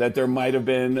then, that there might have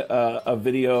been a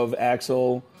video of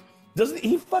Axl. Doesn't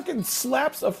he fucking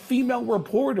slaps a female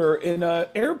reporter in an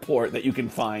airport that you can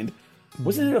find?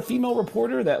 Wasn't it a female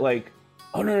reporter that like?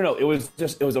 Oh no! It was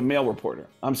a male reporter.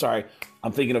 I'm sorry.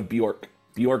 I'm thinking of Bjork.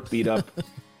 Bjork beat up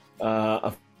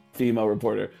a female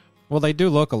reporter. Well, they do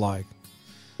look alike.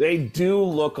 They do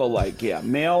look alike. Yeah,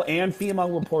 male and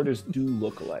female reporters do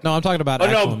look alike. No, I'm talking about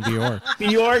Axl and Bjork.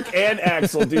 Bjork and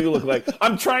Axl do look alike.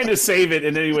 I'm trying to save it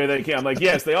in any way that I can. I'm like,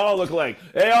 yes, they all look alike.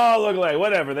 They all look alike.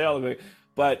 Whatever, they all look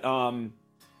alike.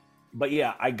 But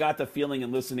yeah, I got the feeling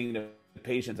in listening to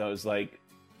Patience, I was like,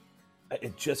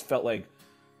 it just felt like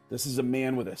this is a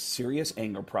man with a serious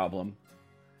anger problem.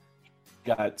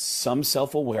 Got some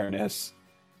self-awareness.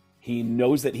 He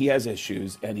knows that he has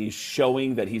issues, and he's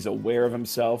showing that he's aware of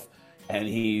himself, and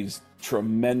he's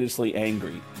tremendously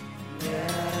angry.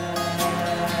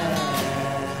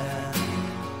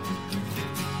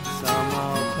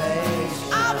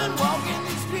 I've been walking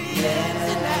the streets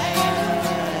tonight,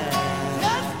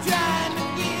 just trying to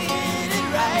get it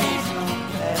right.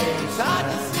 It's hard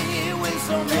to see with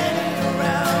so many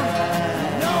around.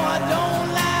 No, I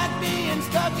don't like being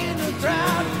stuck in the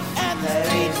crowd, and the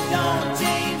streets don't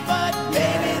change, but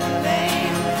maybe the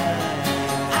name.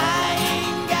 I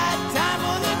ain't got time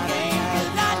for the game,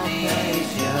 'cause I need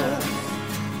you.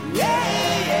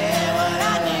 Yeah, but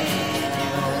I need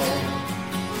you.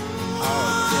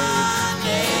 I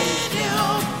need you.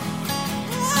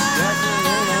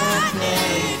 I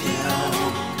need you.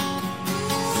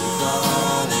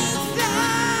 All this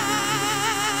time.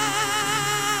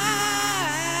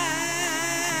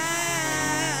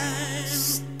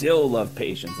 Still love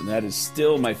Patience, and that is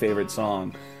still my favorite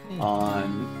song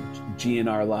on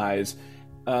GNR Lies.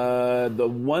 The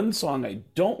one song I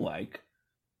don't like,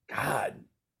 God,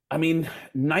 I mean,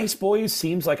 Nice Boys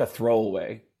seems like a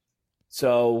throwaway.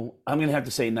 So I'm going to have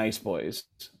to say Nice Boys.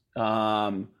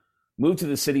 Move to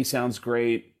the City sounds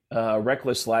great.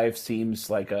 Reckless Life seems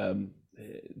like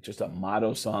just a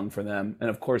motto song for them. And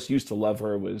of course, Used to Love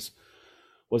Her was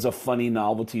was a funny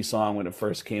novelty song when it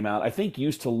first came out. I think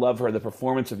Used to Love Her, the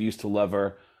performance of Used to Love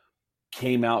Her,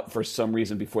 came out for some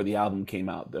reason before the album came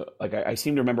out. I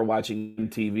seem to remember watching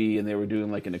MTV and they were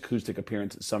doing like an acoustic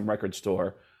appearance at some record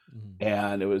store.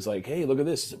 And it was like, hey, look at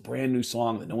this. It's a brand new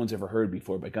song that no one's ever heard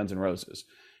before by Guns N' Roses.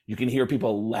 You can hear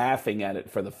people laughing at it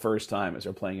for the first time as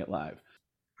they're playing it live.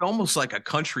 Almost like a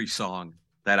country song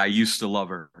that I Used to Love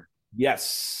Her.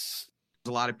 Yes.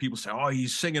 A lot of people say, oh,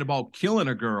 he's singing about killing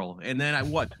a girl. And then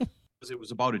it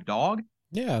was about a dog?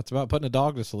 Yeah, it's about putting a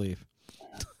dog to sleep.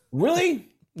 Really?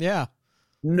 Yeah.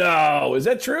 No, is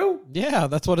that true? Yeah,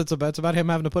 that's what it's about. It's about him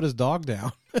having to put his dog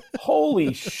down.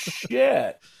 Holy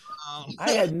shit.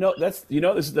 I had this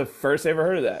is the first I ever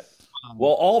heard of that.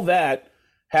 Well, all that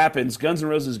happens. Guns N'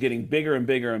 Roses getting bigger and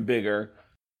bigger and bigger.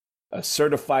 A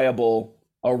certifiable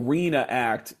arena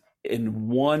act in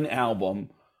one album.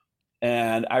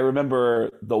 And I remember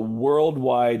the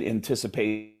worldwide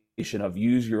anticipation of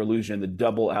Use Your Illusion, the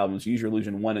double albums, Use Your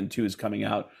Illusion 1 and 2 is coming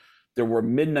out. There were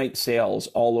midnight sales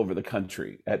all over the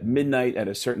country. At midnight, at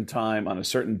a certain time, on a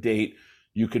certain date,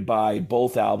 you could buy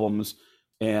both albums.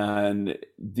 And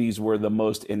these were the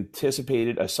most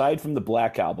anticipated, aside from the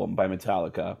Black Album by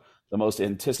Metallica, the most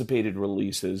anticipated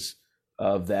releases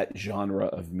of that genre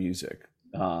of music.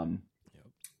 So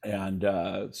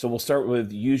we'll start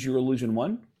with Use Your Illusion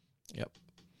 1. Yep.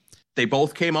 They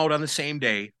both came out on the same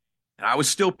day. And I was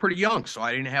still pretty young, so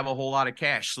I didn't have a whole lot of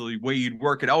cash. So the way you'd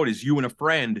work it out is you and a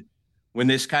friend, when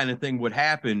this kind of thing would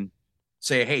happen,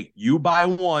 say, hey, you buy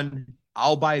one,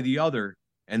 I'll buy the other.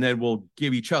 And then we'll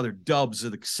give each other dubs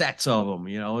of the cassettes of them,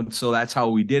 And so that's how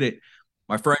we did it.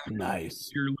 My friend, nice.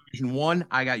 Use Your Illusion 1,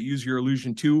 I got Use Your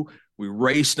Illusion 2. We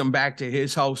raced them back to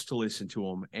his house to listen to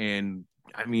them. And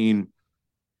I mean,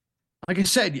 like I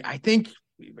said, I think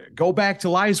go back to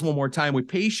Lies one more time with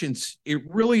Patience. It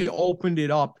really opened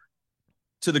it up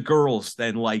to the girls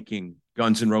then liking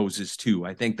Guns N' Roses too.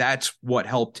 I think that's what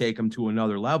helped take them to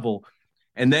another level.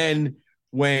 And then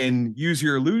when Use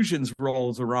Your Illusions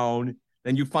rolls around,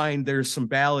 then you find there's some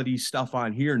ballady stuff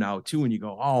on here now too, and you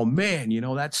go, oh man,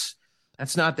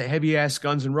 that's not the heavy ass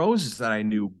Guns N' Roses that I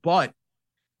knew. But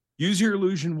Use Your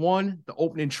Illusion 1, the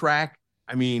opening track,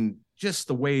 I mean, just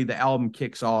the way the album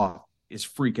kicks off is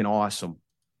freaking awesome.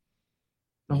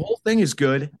 The whole thing is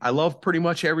good. I love pretty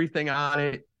much everything on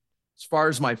it. As far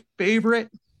as my favorite,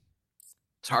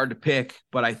 it's hard to pick,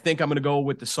 but I think I'm going to go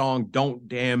with the song Don't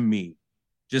Damn Me,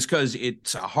 just because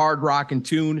it's a hard rocking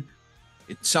tune.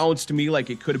 It sounds to me like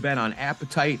it could have been on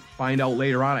Appetite. Find out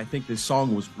later on, I think this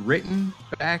song was written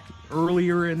back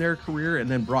earlier in their career and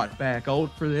then brought back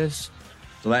out for this.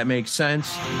 So that makes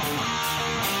sense.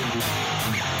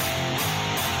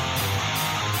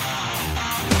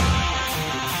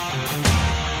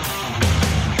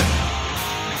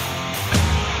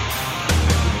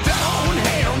 Don't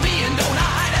hail me and don't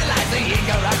idolize the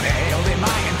ego I failed in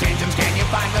my intentions. Can you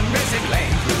find the missing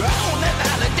link? Your only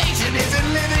validation isn't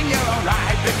living your own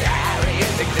life.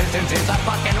 Vicarious existence is a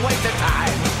fucking waste of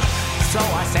time. So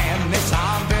I send this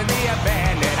song to the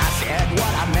abandoned. I said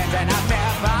what I meant and I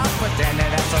never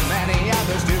pretended, as so many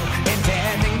others do,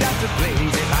 intending just to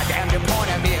please. If I damn your point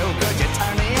of view, could you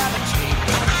turn the other cheek?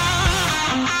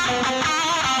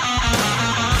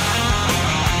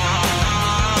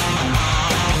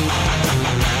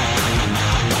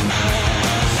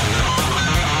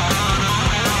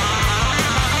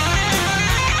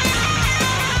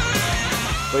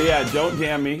 But yeah, Don't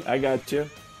Damn Me. I got you.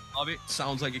 Love it.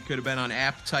 Sounds like it could have been on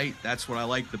Appetite. That's what I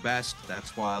like the best.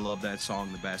 That's why I love that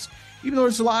song the best. Even though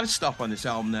there's a lot of stuff on this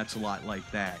album that's a lot like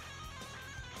that.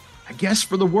 I guess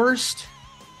for the worst,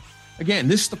 again,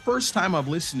 this is the first time I've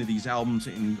listened to these albums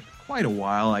in quite a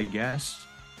while, I guess.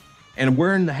 And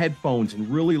wearing the headphones and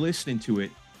really listening to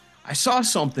it. I saw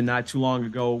something not too long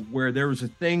ago where there was a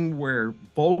thing where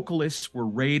vocalists were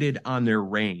rated on their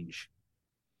range.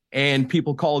 And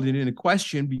people called it into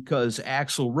question because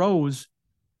Axl Rose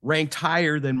ranked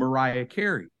higher than Mariah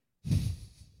Carey. And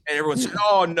everyone said,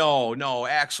 oh, no,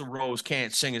 Axl Rose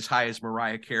can't sing as high as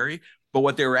Mariah Carey. But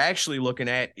what they were actually looking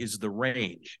at is the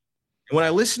range. And when I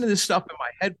listen to this stuff in my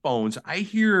headphones, I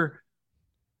hear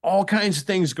all kinds of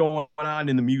things going on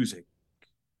in the music,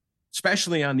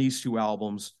 especially on these two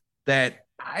albums, that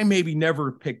I maybe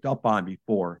never picked up on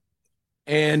before.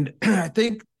 And I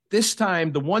think this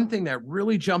time, the one thing that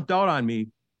really jumped out on me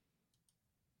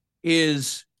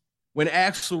is when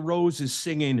Axl Rose is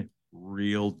singing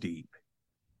real deep,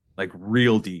 like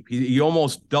real deep. He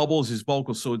almost doubles his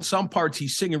vocals. So in some parts,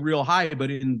 he's singing real high,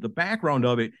 but in the background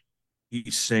of it,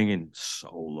 he's singing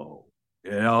so low,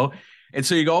 And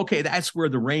so you go, okay, that's where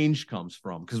the range comes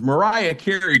from, because Mariah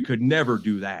Carey could never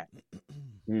do that.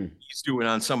 he's doing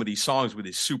on some of these songs with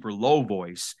his super low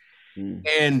voice.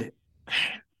 And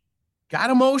got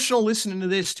emotional listening to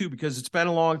this too, because it's been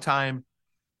a long time.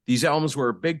 These albums were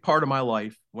a big part of my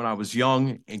life when I was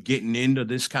young and getting into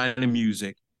this kind of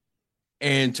music.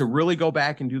 And to really go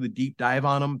back and do the deep dive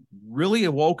on them really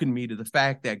awoken me to the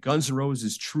fact that Guns N'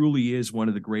 Roses truly is one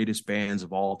of the greatest bands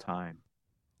of all time.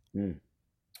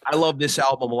 I love this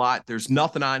album a lot. There's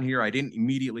nothing on here I didn't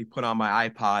immediately put on my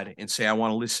iPod and say, I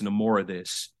want to listen to more of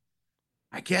this.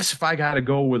 I guess if I got to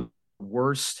go with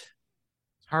worst,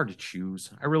 it's hard to choose.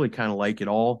 I really kind of like it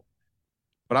all.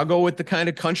 But I'll go with the kind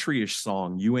of country-ish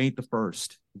song, You Ain't the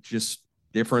First. It's just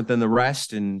different than the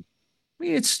rest. And I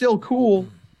mean, it's still cool.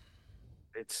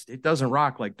 It doesn't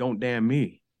rock like Don't Damn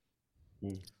Me.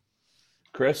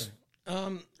 Chris?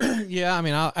 Yeah, I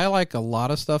mean, I like a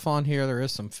lot of stuff on here. There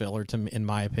is some filler to me, in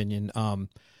my opinion.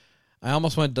 I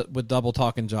almost went with Double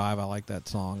Talk and Jive. I like that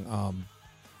song.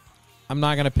 I'm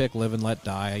not going to pick Live and Let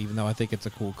Die, even though I think it's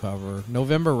a cool cover.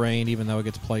 November Rain, even though it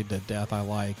gets played to death, I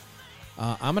like.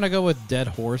 I'm going to go with Dead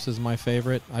Horse as my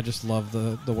favorite. I just love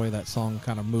the way that song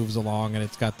kind of moves along, and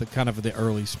it's got the kind of the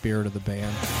early spirit of the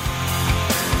band.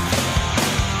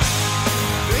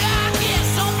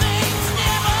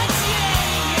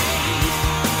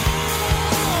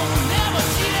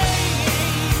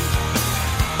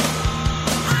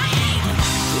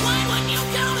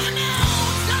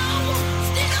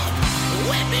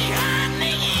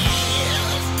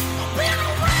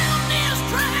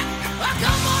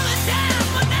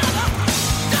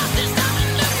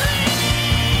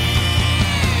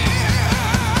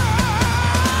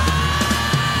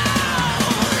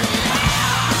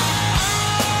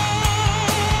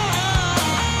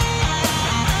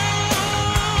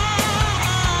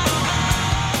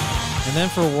 And then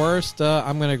for worst,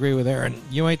 I'm going to agree with Aaron.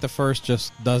 You Ain't the First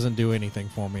just doesn't do anything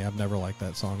for me. I've never liked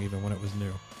that song, even when it was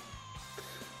new.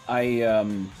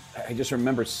 I just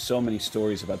remember so many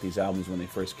stories about these albums when they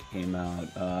first came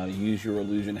out. Use Your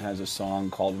Illusion has a song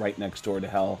called Right Next Door to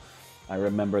Hell. I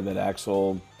remember that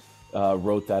Axl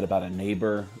wrote that about a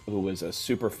neighbor who was a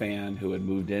super fan who had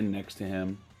moved in next to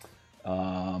him.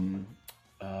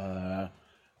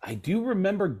 I do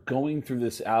remember going through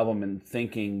this album and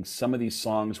thinking some of these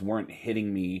songs weren't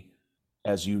hitting me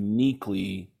as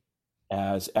uniquely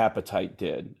as Appetite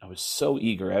did. I was so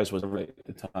eager, as was right at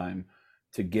the time,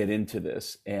 to get into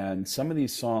this. And some of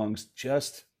these songs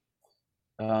just,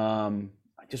 I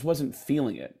just wasn't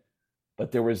feeling it.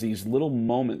 But there was these little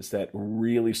moments that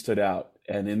really stood out.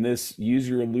 And in this Use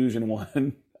Your Illusion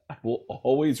one, I will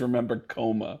always remember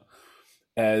Coma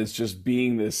as just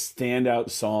being this standout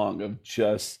song of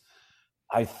just,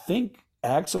 I think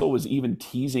Axl was even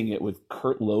teasing it with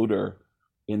Kurt Loder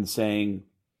in saying,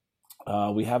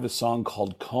 we have a song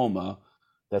called Coma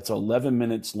that's 11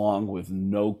 minutes long with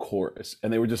no chorus.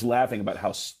 And they were just laughing about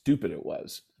how stupid it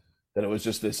was, that it was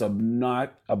just this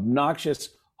obnoxious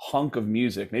hunk of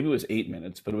music. Maybe it was 8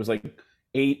 minutes, but it was like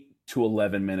 8 to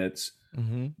 11 minutes,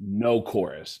 no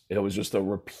chorus. It was just a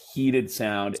repeated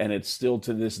sound. And it's still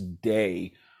to this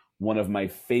day one of my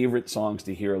favorite songs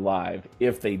to hear live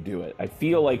if they do it. I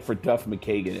feel like for Duff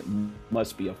McKagan, it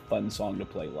must be a fun song to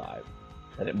play live.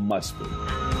 That it must be.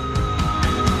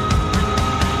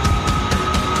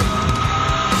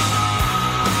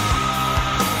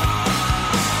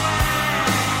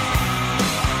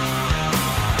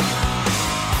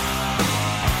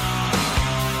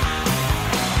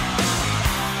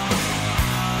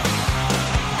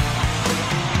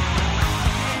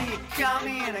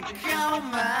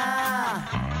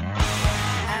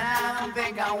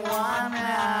 I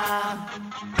wanna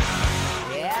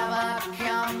ever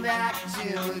come back to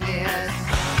this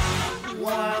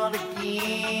world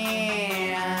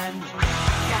again.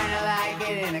 Kinda like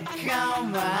it in a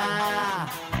coma,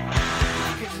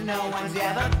 'cause no one's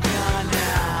ever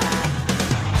gonna.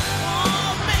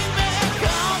 Oh, baby,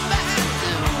 come back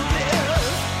to this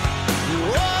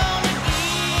world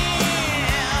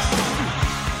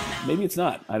again. Maybe it's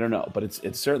not. I don't know, but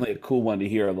it's certainly a cool one to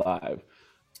hear live.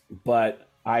 But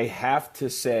I have to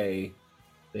say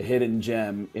the hidden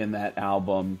gem in that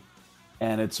album,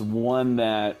 and it's one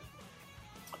that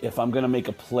if I'm going to make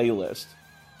a playlist,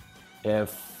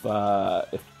 if I'm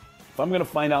going to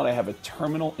find out I have a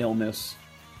terminal illness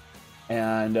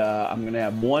and I'm going to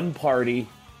have one party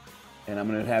and I'm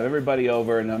going to have everybody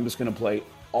over and I'm just going to play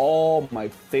all my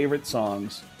favorite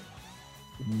songs,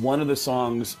 one of the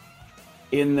songs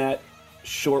in that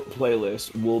short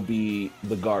playlist will be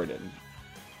The Garden.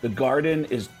 The Garden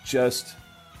is just,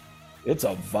 it's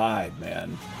a vibe,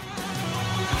 man.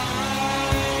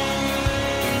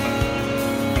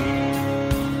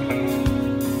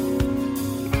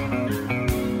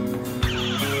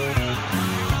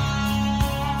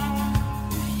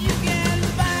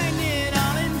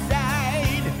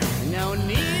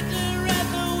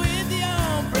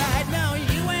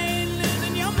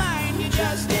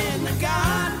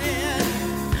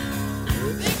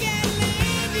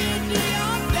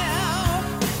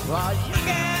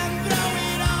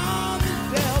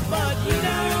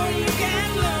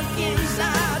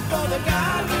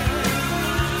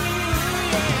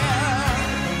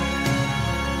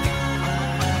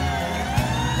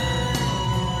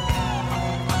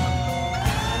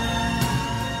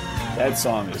 That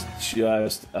song is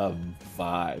just a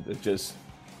vibe. It just,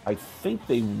 I think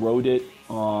they wrote it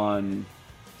on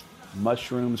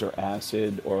Mushrooms or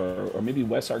Acid, or maybe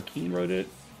Wes Arkeen wrote it.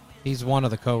 He's one of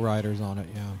the co-writers on it,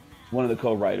 yeah. One of the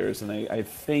co-writers, and I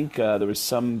think there was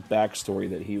some backstory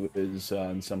that he was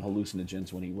on some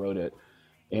hallucinogens when he wrote it.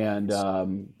 And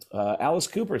Alice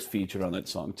Cooper's featured on that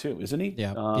song too, isn't he?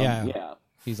 Yeah, yeah.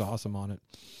 He's awesome on it.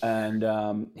 And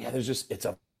there's just, it's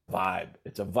a vibe.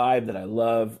 It's a vibe that I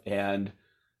love, and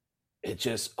it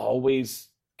just always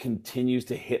continues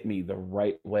to hit me the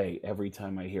right way every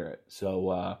time I hear it.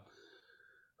 So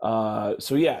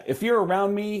yeah, if you're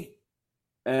around me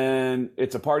and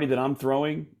it's a party that I'm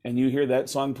throwing and you hear that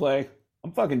song play,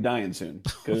 I'm fucking dying soon,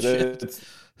 because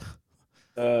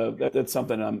that's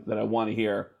something that I want to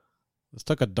hear. This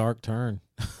took a dark turn.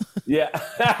 Yeah.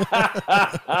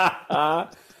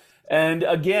 And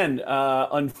again,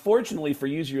 unfortunately for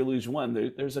Use Your Illusion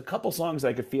 1, there's a couple songs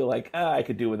I could feel like I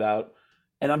could do without,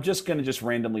 and I'm just going to just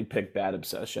randomly pick Bad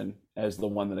Obsession as the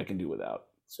one that I can do without.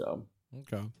 So,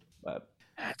 okay. But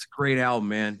That's a great album,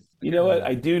 man. you know what?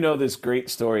 I do know this great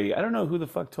story. I don't know who the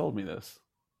fuck told me this.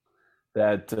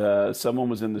 That someone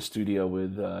was in the studio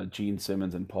with Gene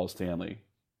Simmons and Paul Stanley.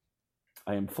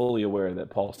 I am fully aware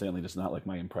that Paul Stanley does not like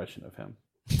my impression of him.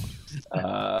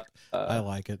 I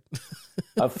like it.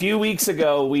 A few weeks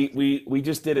ago, we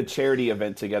just did a charity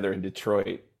event together in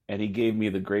Detroit, and he gave me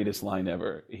the greatest line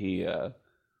ever. He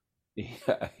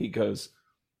goes,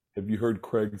 "Have you heard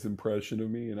Craig's impression of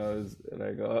me?" And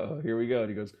I go, "Oh, here we go." And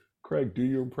he goes, "Craig, do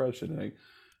your impression."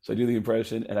 So I do the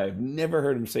impression, and I've never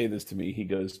heard him say this to me. He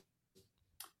goes,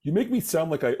 "You make me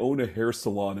sound like I own a hair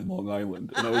salon in Long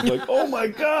Island." And I was like, "Oh my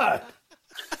God."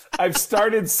 I've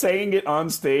started saying it on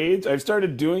stage. I've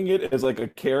started doing it as like a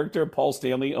character. Paul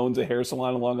Stanley owns a hair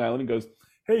salon in Long Island and goes,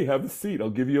 "Hey, have a seat. I'll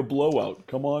give you a blowout.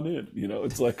 Come on in." You know,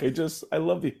 it's like, I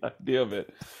love the idea of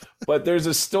it. But there's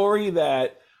a story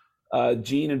that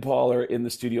Gene and Paul are in the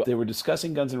studio. They were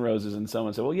discussing Guns N' Roses, and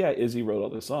someone said, "Well, yeah, Izzy wrote all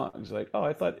the songs." Like, "Oh,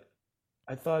 I thought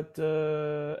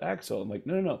Axl." I'm like,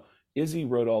 no. Izzy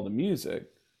wrote all the music.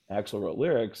 Axl wrote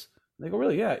lyrics. And they go,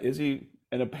 "Really? Yeah, Izzy."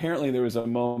 And apparently there was a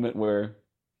moment where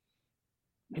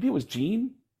maybe it was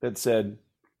Gene that said,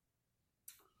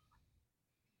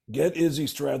 "Get Izzy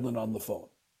Stradlin on the phone."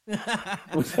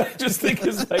 Which I just think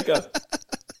is like a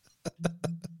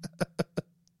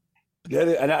get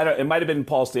it. And it might have been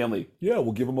Paul Stanley. "Yeah,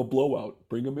 we'll give him a blowout.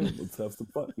 Bring him in. Let's have some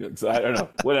fun." So I don't know.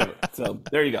 Whatever. So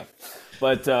there you go.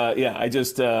 But yeah, I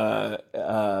just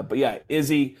but yeah,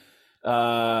 Izzy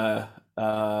was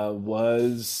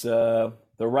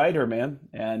the writer, man.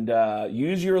 And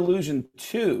Use Your Illusion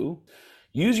 2.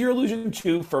 Use Your Illusion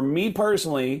 2, for me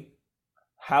personally,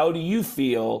 how do you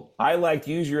feel? I liked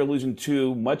Use Your Illusion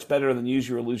 2 much better than Use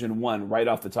Your Illusion 1 right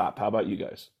off the top. How about you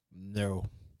guys? No,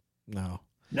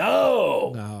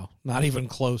 not even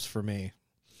close for me.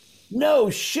 No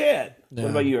shit. Yeah.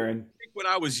 What about you, Aaron? I think when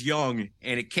I was young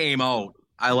and it came out,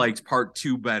 I liked part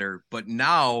 2 better. But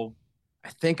now I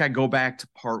think I go back to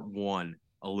part 1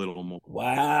 a little more.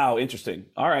 Wow, interesting.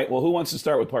 All right, well, who wants to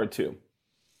start with part 2?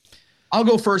 I'll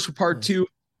go first with part 2.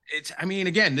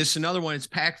 Again, this is another one. It's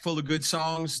packed full of good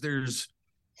songs.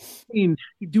 You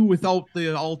do without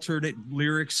the alternate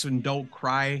lyrics and Don't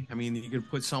Cry. I mean, you could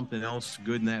put something else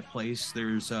good in that place.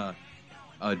 There's a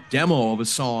demo of a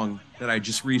song that I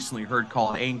just recently heard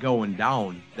called Ain't Going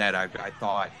Down that I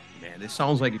thought, man, this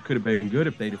sounds like it could have been good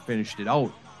if they'd have finished it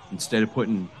out instead of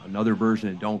putting another version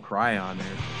of Don't Cry on there.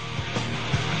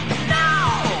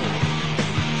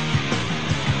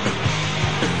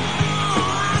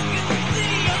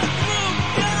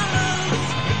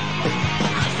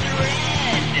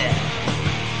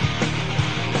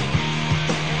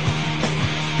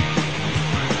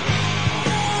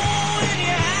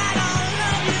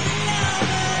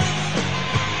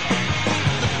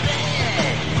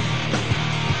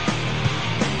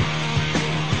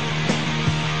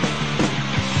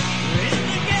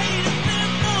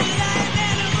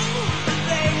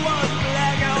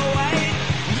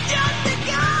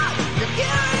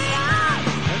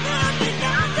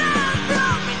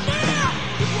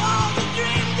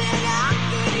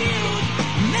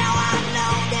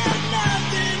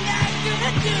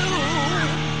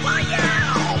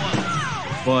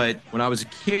 But when I was a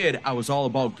kid, I was all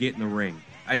about Get in the Ring.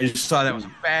 I just thought that was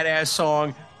a badass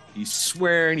song. He's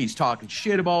swearing, he's talking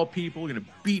shit about people, gonna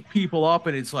beat people up,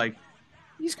 and it's like,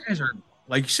 these guys are,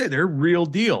 like you said, they're real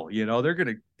deal. You know,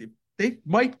 they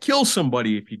might kill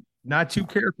somebody if you're not too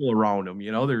careful around them.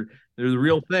 You know, they're the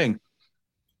real thing.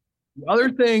 The other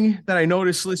thing that I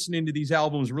noticed listening to these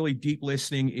albums, really deep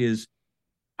listening, is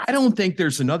I don't think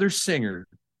there's another singer,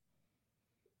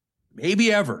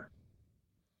 maybe ever,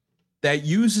 that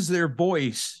uses their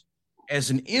voice as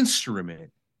an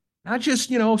instrument, not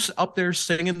just, up there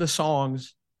singing the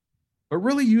songs, but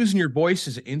really using your voice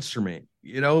as an instrument.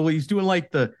 He's doing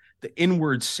like the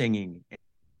inward singing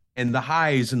and the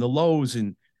highs and the lows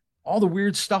and all the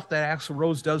weird stuff that Axl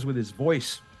Rose does with his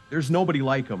voice. There's nobody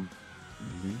like him.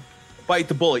 Mm-hmm. Bite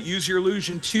the Bullet. Use Your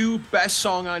Illusion 2, best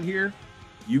song on here.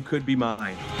 You Could Be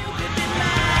Mine.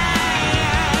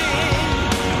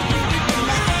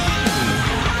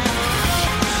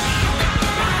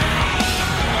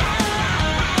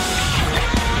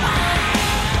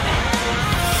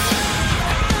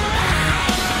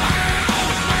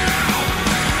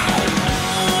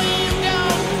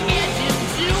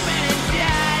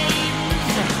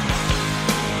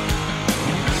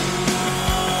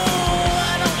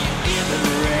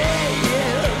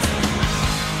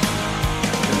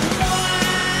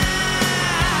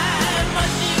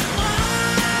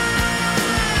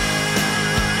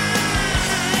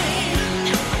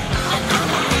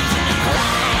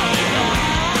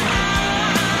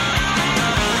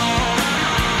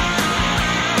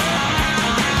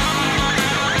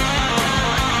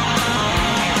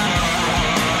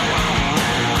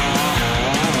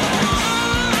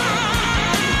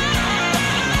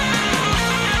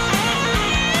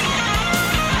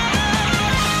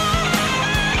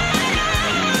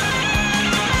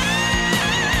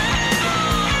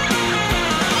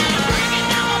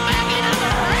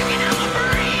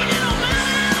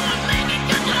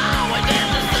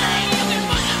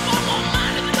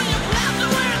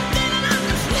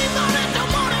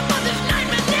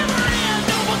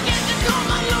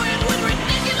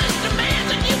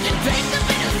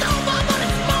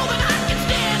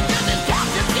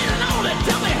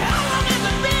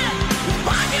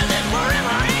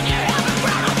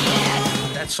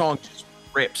 Song just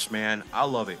rips, man. I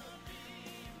love it.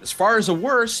 As far as the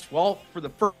worst, well, for the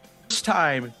first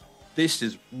time, this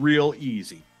is real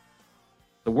easy.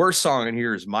 The worst song in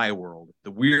here is My World.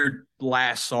 The weird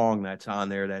last song that's on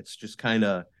there that's just kind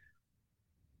of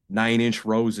 9 Inch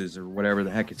Roses or whatever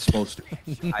the heck it's supposed to be.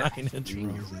 9 Inch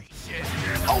Roses.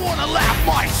 I wanna laugh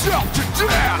myself to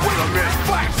death with a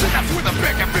misflex, and that's with a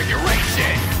big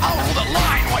configuration. I'll hold the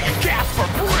line while you gasp for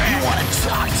breath. You wanna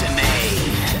talk to me?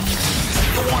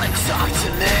 You wanna talk to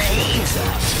me?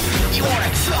 You wanna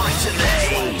talk to me?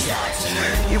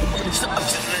 You wanna talk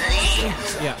to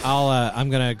me? Yeah, I'm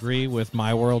gonna agree with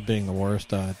My World being the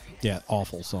worst. Yeah,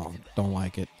 awful song. Don't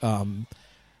like it.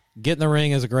 Get in the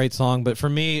Ring is a great song, but for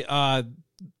me, and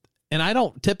I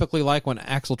don't typically like when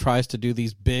Axl tries to do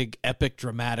these big, epic,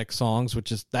 dramatic songs,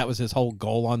 that was his whole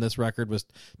goal on this record, was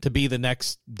to be the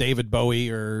next David Bowie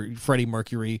or Freddie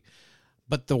Mercury.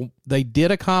 But they did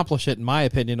accomplish it, in my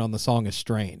opinion, on the song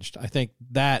Estranged. I think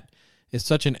that is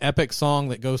such an epic song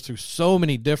that goes through so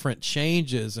many different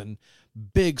changes and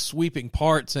big sweeping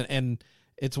parts, and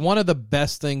it's one of the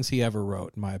best things he ever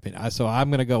wrote, in my opinion. So I'm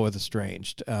going to go with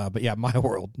Estranged. But yeah, My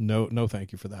World, no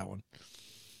thank you for that one.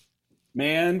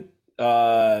 Man,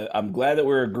 I'm glad that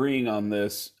we're agreeing on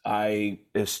this.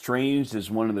 Estranged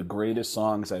is one of the greatest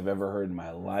songs I've ever heard in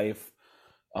my life.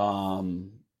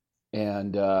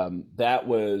 That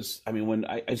was, when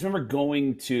I just remember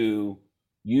going to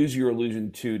Use Your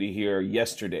Illusion 2 to hear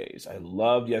Yesterdays. I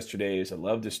loved Yesterdays. I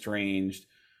loved Estranged.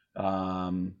 Get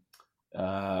in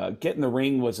the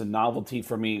Ring was a novelty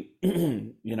for me.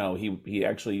 He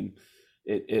actually,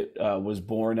 it was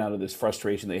born out of this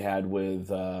frustration they had with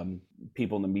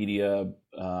people in the media,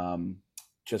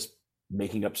 just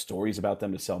making up stories about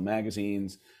them to sell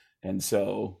magazines. And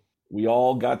so we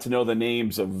all got to know the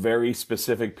names of very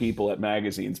specific people at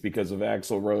magazines because of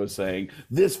Axl Rose saying,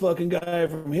 this fucking guy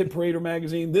from Hit Parader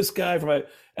magazine, this guy from,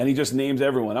 and he just names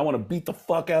everyone. I want to beat the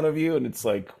fuck out of you. And it's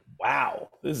like, wow,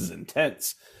 this is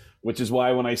intense. Which is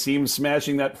why when I see him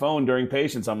smashing that phone during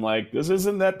Patience, I'm like, this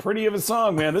isn't that pretty of a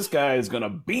song, man. This guy is going to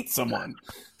beat someone.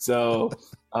 So,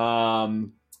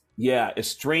 yeah,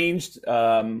 Estranged,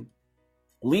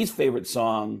 least favorite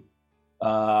song.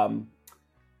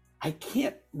 I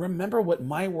can't remember what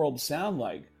My World sounded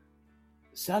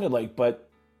like, but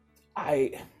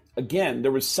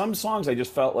there was some songs I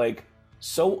just felt like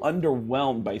so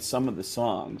underwhelmed by some of the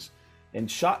songs. And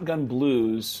Shotgun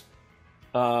Blues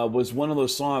was one of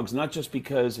those songs, not just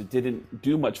because it didn't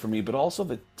do much for me, but also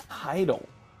the title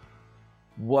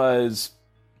was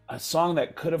a song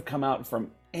that could have come out from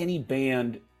any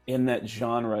band in that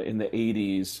genre in the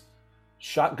 80s.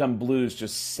 Shotgun Blues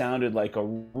just sounded like a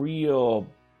real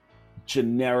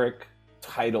generic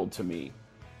title to me.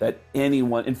 that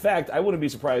anyone. In fact, I wouldn't be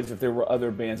surprised if there were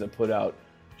other bands that put out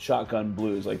Shotgun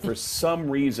Blues. Like for some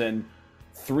reason,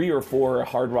 3 or 4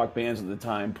 hard rock bands at the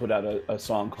time put out a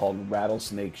song called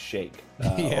Rattlesnake Shake, or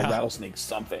Rattlesnake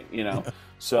something, you know.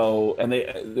 So, and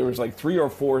there was like 3 or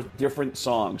 4 different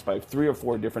songs by 3 or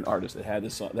 4 different artists that had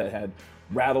this song, that had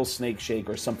Rattlesnake Shake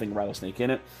or something rattlesnake in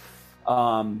it.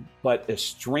 But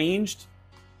Estranged,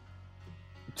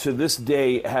 to this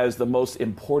day, has the most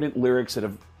important lyrics that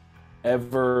have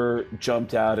ever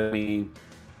jumped out at me.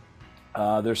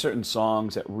 There's certain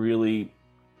songs that really,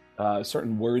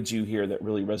 certain words you hear that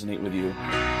really resonate with you.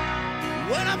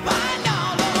 When I find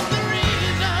all of the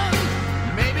reasons,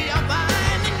 maybe I'll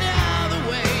find another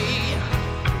way,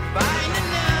 find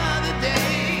another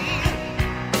day.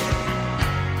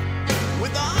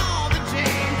 With all the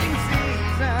changing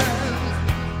seasons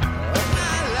of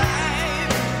my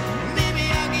life, maybe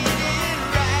I'll get it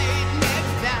right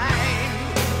next time.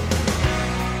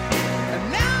 And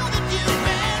now that you've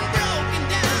been broken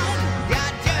down,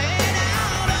 got your head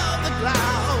out of the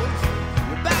clouds,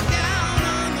 you're back down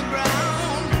on the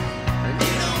ground, and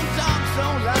you don't talk so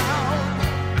loud,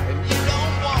 and you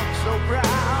don't walk so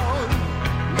proud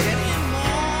anymore.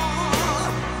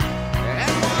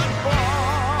 And what for?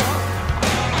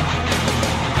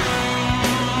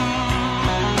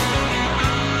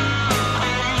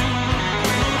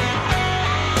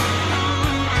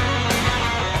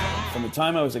 From the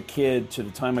time I was a kid to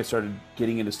the time I started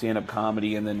getting into stand-up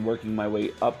comedy and then working my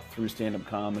way up through stand-up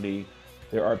comedy,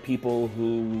 there are people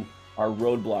who are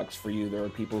roadblocks for you. There are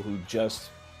people who just,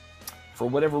 for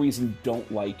whatever reason,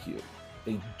 don't like you.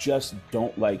 They just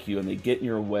don't like you, and they get in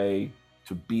your way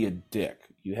to be a dick.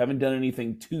 You haven't done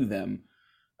anything to them.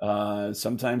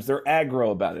 Sometimes they're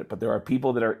aggro about it, but there are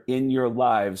people that are in your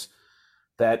lives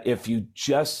that if you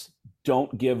just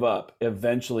don't give up,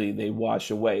 eventually they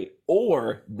wash away,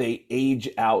 or they age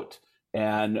out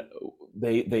and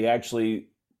they actually,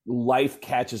 life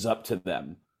catches up to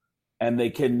them and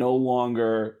they can no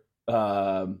longer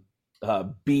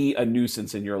be a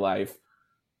nuisance in your life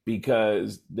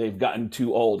because they've gotten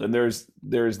too old. And there's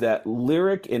that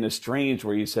lyric in Estranged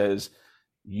where he says,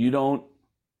 you don't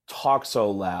talk so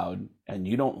loud and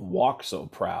you don't walk so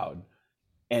proud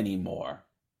anymore.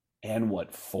 And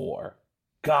what for?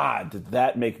 God, did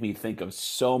that make me think of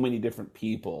so many different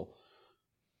people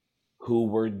who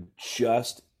were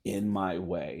just in my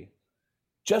way,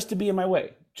 just to be in my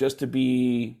way, just to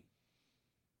be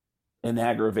an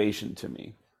aggravation to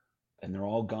me. And they're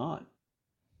all gone.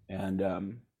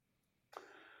 And,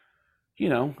 you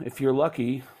know, if you're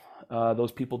lucky,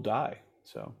 those people die.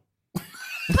 So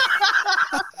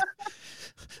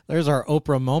There's our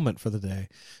Oprah moment for the day.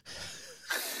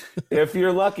 if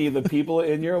you're lucky, the people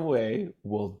in your way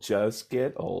will just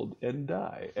get old and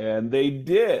die. And they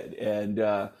did. And,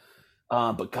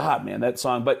 but God, man, that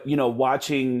song, but you know,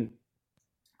 watching,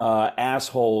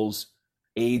 assholes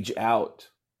age out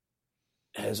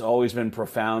has always been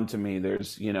profound to me.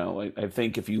 There's, you know, I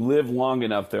think if you live long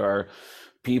enough, there are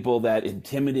people that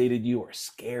intimidated you or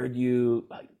scared you,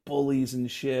 like bullies and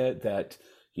shit, that,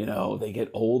 you know, they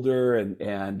get older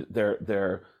and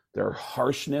their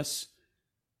harshness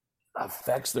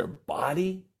affects their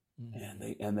body,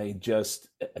 and they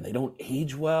don't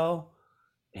age well.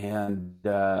 And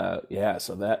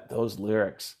so those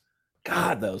lyrics,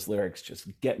 God, those lyrics just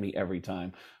get me every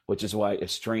time, which is why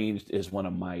Estranged is one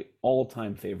of my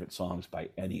all-time favorite songs by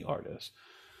any artist.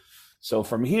 So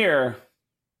from here,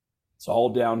 it's all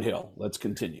downhill. Let's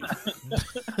continue.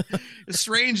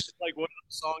 Estranged is like one of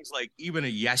those songs, like even a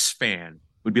Yes fan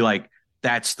would be like,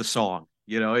 that's the song.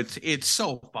 You know, it's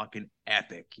so fucking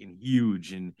epic and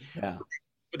huge, and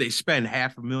they spend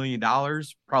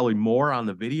 $500,000, probably more, on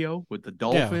the video with the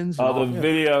dolphins. Yeah. Oh, the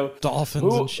video,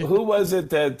 dolphins and shit. Who was it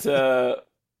that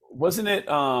wasn't it?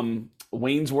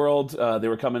 Wayne's World. They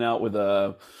were coming out with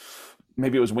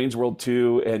maybe it was Wayne's World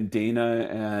 2, and Dana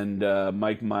and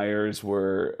Mike Myers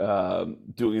were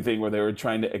doing a thing where they were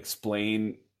trying to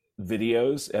explain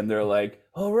videos, and they're like,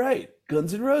 "All right,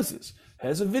 Guns N' Roses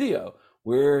has a video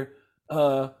where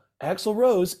Axl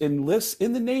Rose enlists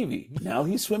in the Navy. Now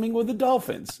he's swimming with the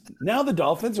dolphins. Now the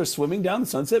dolphins are swimming down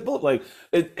Sunset Boulevard." Like,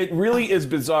 it really is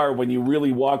bizarre when you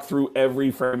really walk through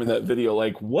every frame of that video.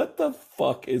 Like, what the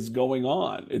fuck is going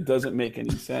on? It doesn't make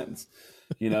any sense.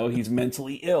 You know, he's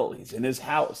mentally ill. He's in his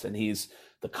house, and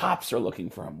the cops are looking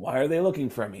for him. Why are they looking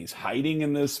for him? He's hiding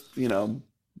in this, you know,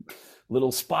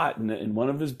 little spot in one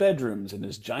of his bedrooms in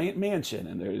his giant mansion,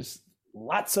 and there's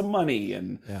lots of money,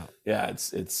 and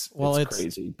it's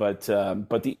crazy. But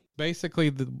basically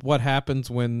what happens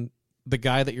when the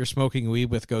guy that you're smoking weed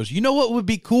with goes, you know what would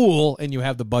be cool, and you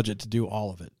have the budget to do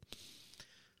all of it.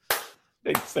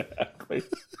 Exactly.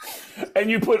 And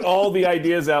you put all the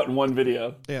ideas out in one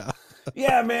video. Yeah.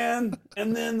 Yeah, man.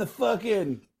 And then the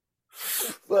fucking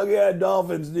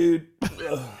dolphins, dude.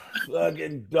 Ugh,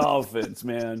 fucking dolphins,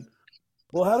 man.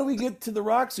 Well, how do we get to the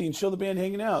rock scene? Show the band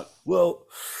hanging out. Well,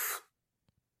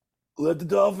 let the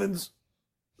dolphins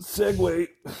segue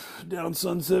down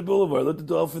Sunset Boulevard. Let the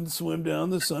dolphins swim down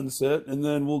the sunset, and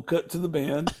then we'll cut to the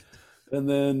band. And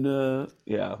then,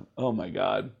 yeah. Oh, my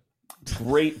God.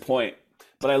 Great point.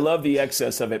 But I love the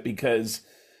excess of it because,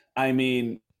 I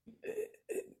mean,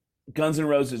 Guns N'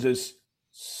 Roses is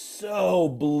so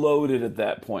bloated at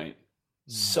that point.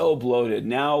 So bloated.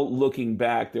 Now, looking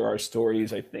back, there are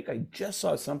stories. I think I just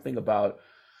saw something about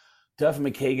Duff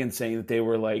McKagan saying that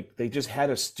they just had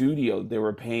a studio. They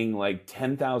were paying like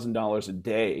 $10,000 a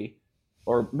day,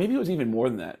 or maybe it was even more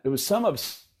than that. It was some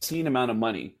obscene amount of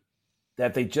money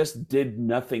that they just did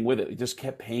nothing with it. They just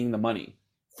kept paying the money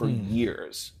for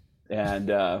years, and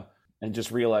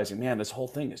just realizing, man, this whole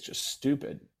thing is just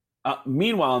stupid.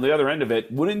 Meanwhile, on the other end of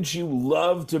it, wouldn't you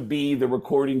love to be the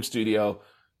recording studio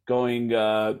going,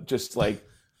 just like,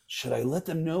 should I let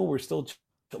them know we're still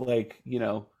like, you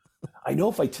know, I know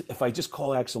if I just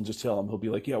call Axl and just tell him, he'll be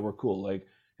like, yeah, we're cool. Like,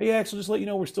 hey, Axl, just let you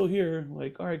know we're still here.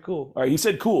 Like, all right, cool. All right, he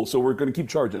said cool, so we're going to keep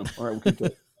charging him. All right, we'll keep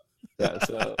doing it. Yeah,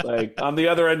 so like on the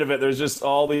other end of it, there's just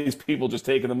all these people just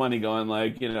taking the money, going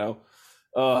like, you know,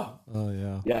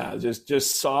 yeah,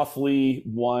 just softly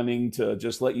wanting to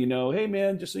just let you know, hey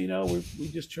man, just so you know, we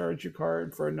just charged your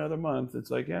card for another month. It's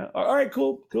like, yeah, all right,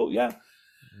 cool, yeah.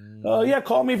 Yeah,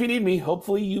 call me if you need me.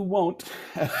 Hopefully you won't.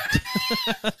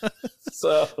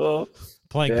 So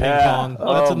playing ping pong.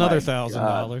 Oh, that's another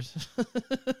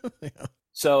 $1,000. Yeah.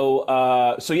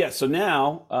 So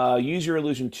now Use Your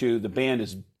Illusion 2, the band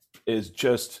is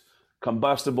just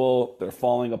combustible. They're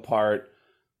falling apart.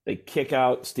 They kick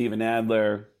out Steven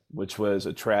Adler, which was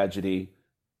a tragedy.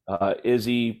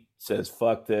 Izzy says,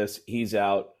 fuck this. He's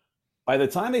out. By the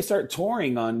time they start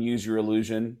touring on Use Your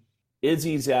Illusion,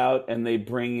 Izzy's out, and they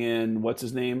bring in, what's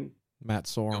his name? Matt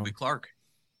Sorum.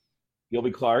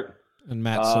 Gilby Clarke. And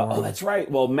Matt Sorum. Oh, that's right.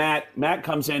 Well, Matt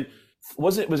comes in.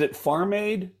 Was it Farm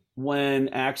Aid when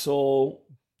Axl...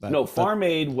 Farm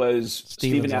Aid was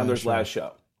Steven Adler's last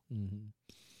show. Mm-hmm.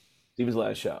 Steven's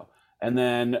last show. And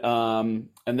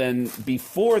then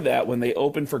before that, when they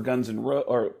opened for when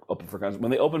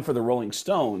they opened for the Rolling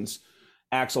Stones,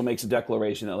 Axl makes a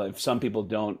declaration that like, if some people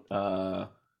don't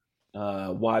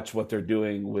watch what they're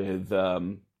doing with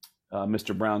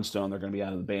Mr. Brownstone, they're going to be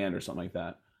out of the band or something like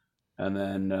that. And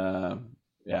then and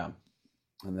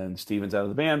then Steven's out of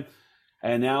the band.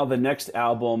 And now the next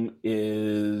album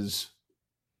is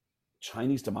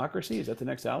Chinese Democracy. Is that the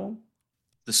next album?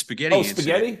 The Spaghetti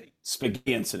Incident.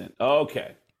 Spaghetti Incident.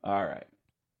 Okay. All right.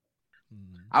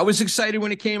 I was excited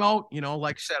when it came out. You know,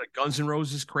 like I said, Guns N'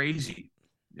 Roses crazy.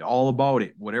 All about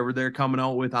it. Whatever they're coming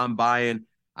out with, I'm buying.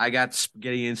 I got the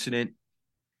Spaghetti Incident.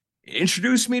 It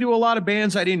introduced me to a lot of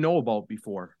bands I didn't know about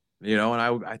before. You know,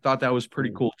 and I thought that was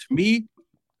pretty cool. To me,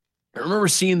 I remember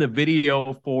seeing the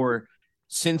video for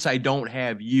Since I Don't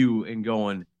Have You and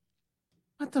going,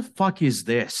 what the fuck is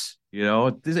this? You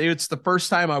know, it's the first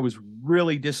time I was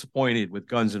really disappointed with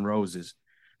Guns N' Roses.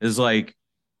 It's like,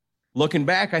 looking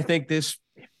back, I think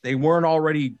they weren't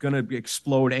already going to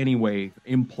explode anyway,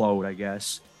 implode, I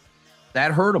guess.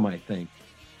 That hurt them, I think.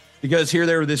 Because here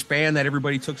they were this band that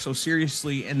everybody took so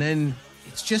seriously, and then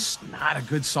it's just not a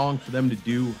good song for them to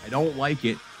do. I don't like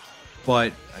it,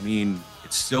 but, I mean,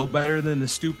 it's still better than the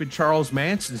stupid Charles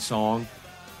Manson song,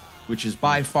 which is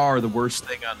by far the worst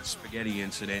thing on the Spaghetti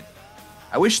Incident.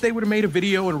 I wish they would have made a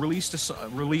video and released a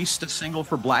single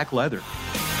for Black Leather. You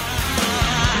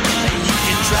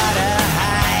can try to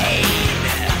hide,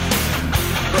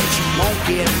 but you won't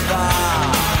get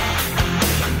far.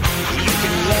 You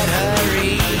can let her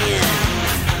in,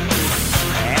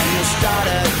 and you'll start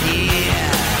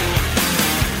again.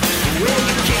 Well,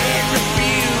 you can't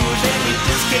refuse, and you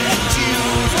just can't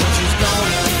choose what she's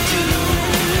gonna do.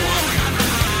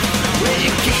 Well,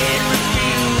 you can't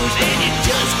refuse, and you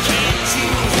just can't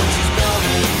choose what she's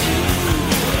gonna do.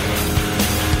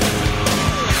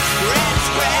 Scratch,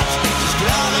 scratch, she's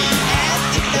crawling at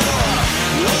the door.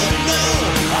 Oh no,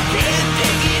 I can't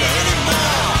take it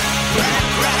anymore. Crack,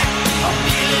 crack, I'm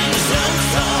feeling so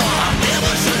sore. I've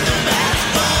never seen a match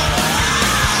for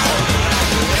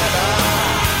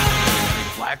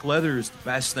Black Leather is the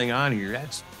best thing on here.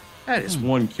 That is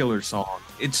one killer song.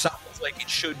 It sounds like it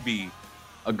should be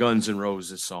a Guns N'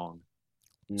 Roses song.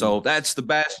 So that's the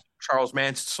best Charles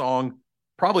Manson song.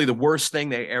 Probably the worst thing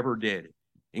they ever did,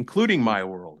 including My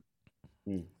World.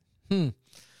 Yeah,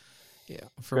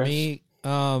 for me,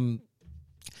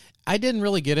 I didn't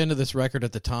really get into this record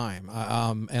at the time,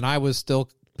 and I was still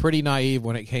pretty naive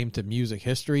when it came to music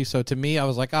history. So to me, I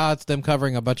was like, it's them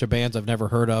covering a bunch of bands I've never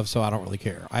heard of, so I don't really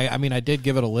care. I mean, I did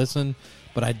give it a listen,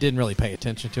 but I didn't really pay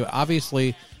attention to it.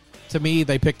 Obviously, to me,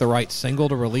 they picked the right single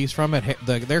to release from it.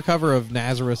 Their cover of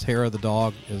Nazareth's Hair of the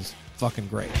Dog is fucking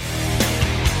great.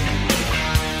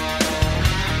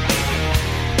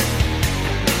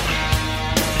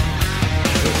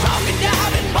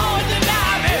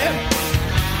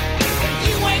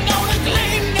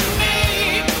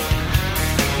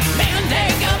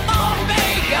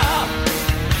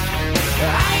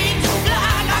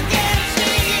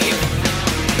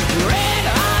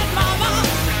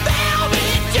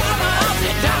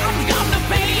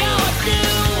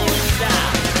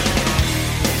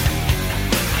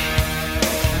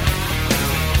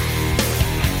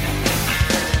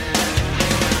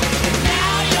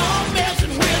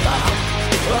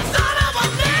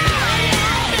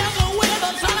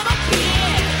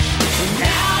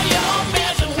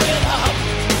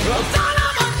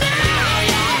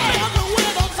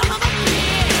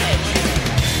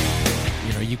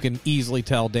 Can easily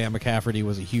tell Dan McCafferty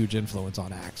was a huge influence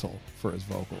on Axl for his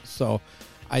vocals. So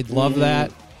I'd love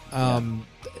that.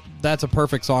 That's a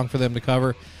perfect song for them to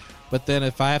cover. But then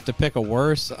if I have to pick a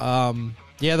worse,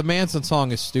 the Manson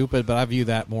song is stupid, but I view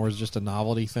that more as just a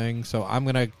novelty thing. So I'm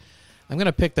gonna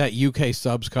pick that UK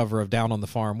Subs cover of Down on the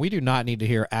Farm. We do not need to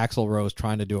hear Axl Rose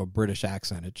trying to do a British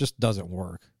accent. It just doesn't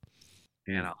work.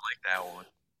 And I like that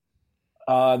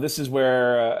one. This is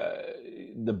where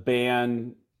the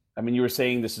band, I mean, you were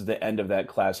saying this is the end of that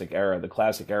classic era. The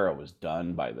classic era was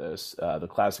done by this. The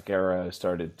classic era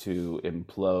started to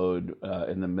implode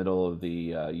in the middle of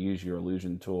the Use Your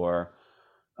Illusion tour.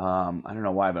 I don't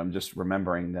know why, but I'm just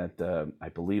remembering that I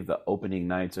believe the opening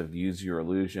nights of Use Your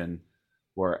Illusion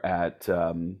were at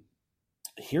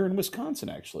here in Wisconsin,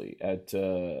 actually, at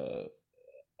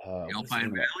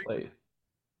Alpine Valley?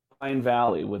 Alpine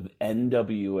Valley with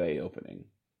NWA opening.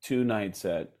 2 nights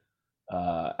at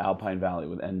Alpine Valley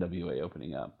with NWA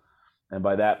opening up. And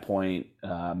by that point,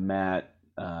 Matt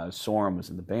Sorum was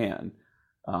in the band.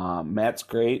 Matt's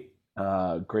great,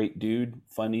 great dude,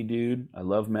 funny dude. I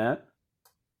love Matt.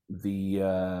 The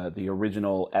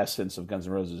original essence of Guns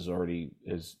N' Roses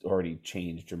is already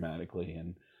changed dramatically,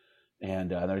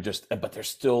 and they're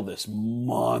still this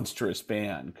monstrous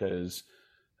band because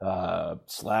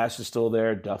Slash is still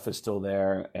there, Duff is still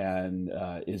there, and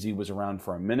Izzy was around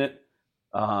for a minute.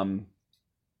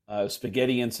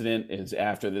 Spaghetti Incident is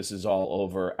after this is all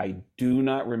over. I do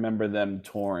not remember them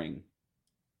touring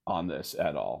on this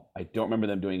at all. I don't remember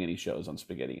them doing any shows on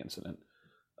Spaghetti Incident.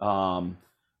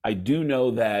 I do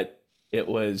know that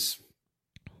I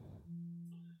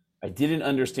didn't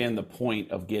understand the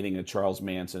point of getting a Charles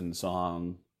Manson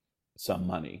song, Some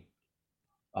Money.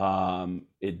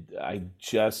 I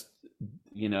just,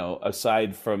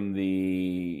 aside from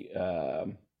the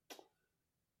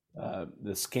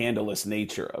scandalous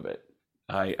nature of it,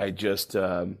 I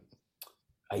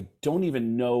don't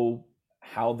even know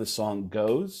how the song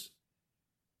goes.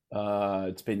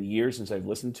 It's been years since I've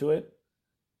listened to it,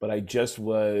 but I just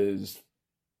was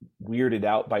weirded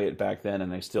out by it back then,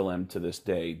 and I still am to this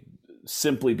day,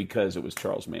 simply because it was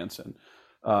Charles Manson.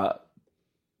 I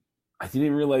didn't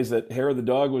even realize that Hair of the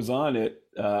Dog was on it.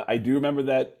 I do remember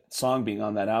that song being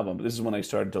on that album, but this is when I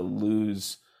started to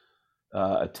lose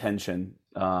attention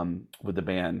with the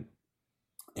band.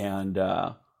 And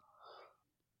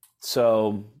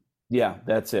so, yeah,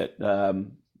 that's it.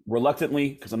 Reluctantly,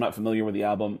 because I'm not familiar with the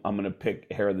album, I'm going to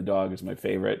pick Hair of the Dog as my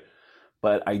favorite.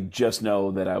 But I just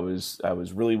know that I was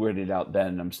really weirded out then,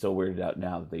 and I'm still weirded out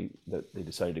now that they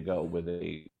decided to go with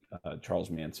a Charles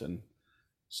Manson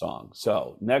song.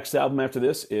 So next album after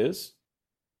this is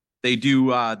they do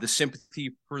the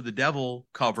Sympathy for the Devil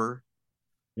cover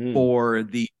for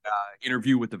the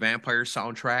Interview with the Vampire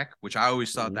soundtrack, which I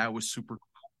always thought that was super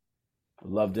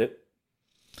cool. Loved it.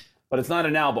 But it's not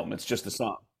an album, it's just a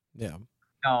song. Yeah.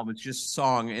 It's just a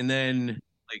song. And then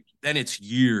it's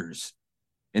years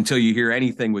until you hear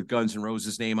anything with Guns N'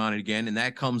 Roses' name on it again. And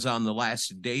that comes on the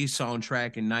Last Day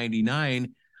soundtrack in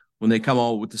 99 when they come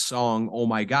out with the song, Oh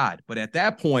My God. But at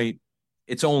that point,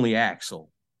 it's only Axl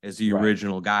as the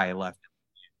original guy left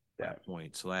at that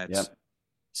point. So that's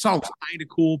sounds kind of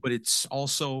cool, but it's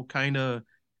also kind of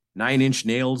 9 Inch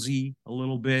Nails-y a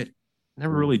little bit.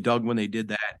 Never really dug when they did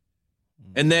that.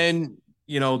 And then,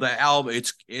 the album,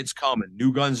 it's coming.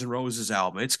 New Guns N' Roses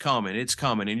album. It's coming.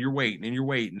 And you're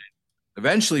waiting.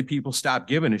 Eventually, people stop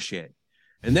giving a shit.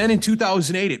 And then in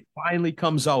 2008, it finally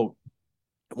comes out.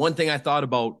 One thing I thought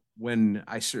about when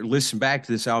I listened back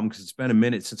to this album, because it's been a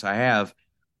minute since I have,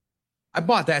 I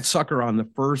bought that sucker on the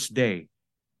first day.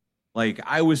 Like,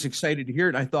 I was excited to hear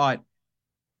it. And I thought,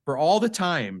 for all the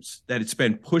times that it's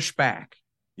been pushed back,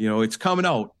 it's coming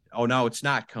out. Oh, now it's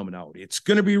not coming out. It's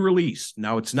going to be released.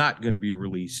 Now it's not going to be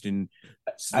released. And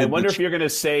I wonder if you're going to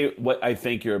say what I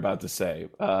think you're about to say.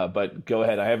 But go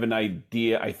ahead. I have an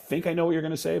idea. I think I know what you're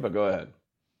going to say, but go ahead.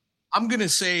 I'm going to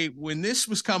say, when this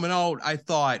was coming out, I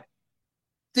thought,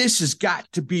 this has got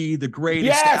to be the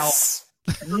greatest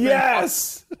album.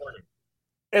 Yes.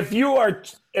 If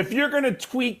you're going to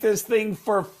tweak this thing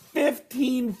for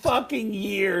 15 fucking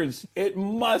years, it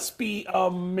must be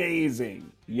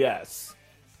amazing. Yes.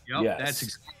 Yep, yes. That's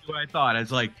exactly what I thought. I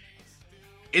was like,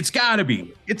 it's got to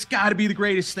be the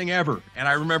greatest thing ever. And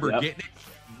I remember getting it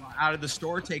out of the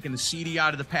store, taking the CD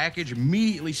out of the package,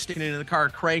 immediately sticking it in the car,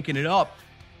 cranking it up,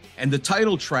 and the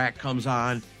title track comes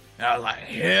on. And I was like,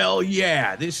 hell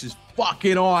yeah, this is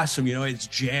fucking awesome. It's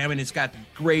jamming. It's got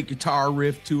great guitar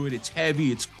riff to it. It's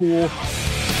heavy. It's cool.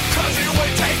 'Cause it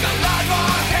would take a lot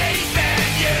more hate than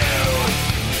you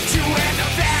to end a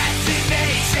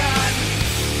fascination.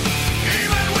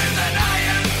 Even with an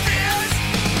iron fist,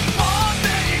 more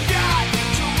than you got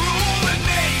to rule a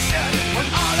nation. When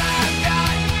all I've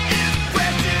got is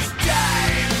precious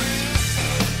time,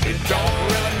 it don't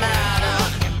really matter.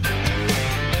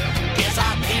 Guess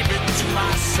I'll keep it to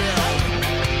myself.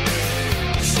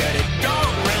 Said it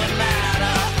don't really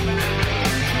matter.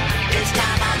 It's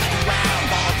time I look around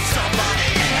for somebody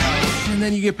else. And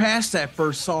then you get past that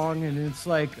first song, and it's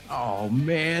like, oh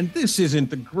man, this isn't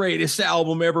the greatest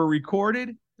album ever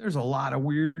recorded. There's a lot of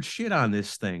weird shit on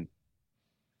this thing.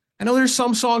 I know there's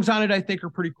some songs on it I think are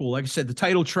pretty cool. Like I said, the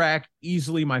title track,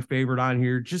 easily my favorite on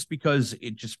here, just because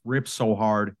it just rips so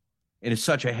hard, and it's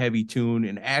such a heavy tune,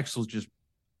 and Axl's just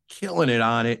killing it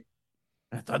on it.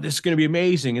 I thought this is going to be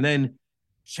amazing. And then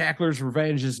Shackler's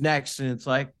Revenge is next, and it's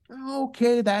like,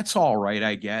 okay, that's all right,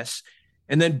 I guess.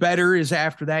 And then Better is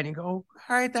after that, and you go, all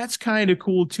right, that's kind of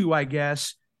cool too, I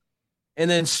guess. And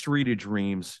then Street of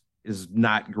Dreams is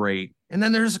not great. And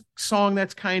then there's a song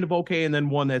that's kind of okay, and then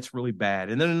one that's really bad,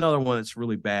 and then another one that's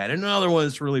really bad, and another one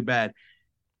that's really bad.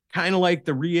 Kind of like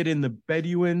the Riot and the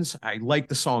Bedouins. I like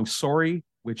the song Sorry,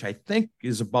 which I think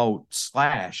is about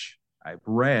Slash. I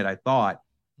thought.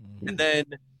 Mm-hmm. And then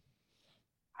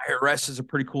IRS is a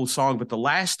pretty cool song, but the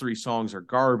last three songs are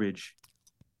garbage.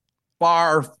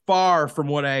 Far, far from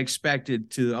what I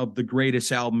expected of the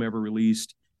greatest album ever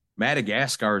released.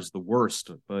 Madagascar is the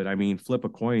worst, but I mean, flip a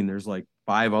coin. There's like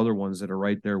 5 other ones that are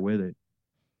right there with it.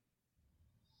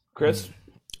 Chris?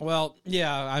 Well,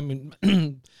 yeah, I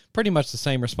mean, pretty much the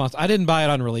same response. I didn't buy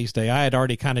it on release day. I had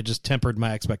already kind of just tempered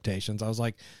my expectations. I was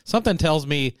like, something tells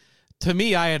me, to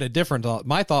me, I had a different thought.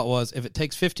 My thought was, if it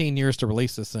takes 15 years to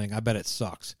release this thing, I bet it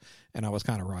sucks. And I was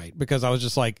kind of right, because I was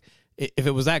just like, if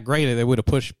it was that great, they would have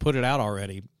put it out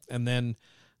already. And then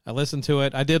I listened to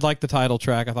it. I did like the title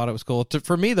track. I thought it was cool.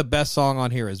 For me, the best song on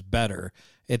here is Better.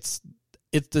 It's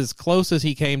as close as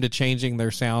he came to changing their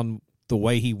sound the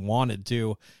way he wanted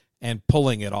to and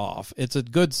pulling it off. It's a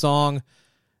good song.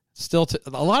 Still,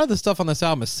 a lot of the stuff on this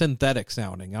album is synthetic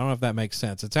sounding. I don't know if that makes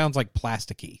sense. It sounds like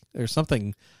plasticky. There's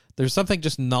something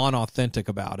just non-authentic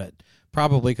about it.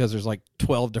 Probably because there's like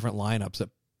 12 different lineups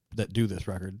that do this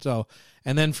record. So,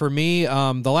 and then for me,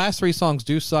 the last 3 songs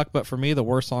do suck, but for me, the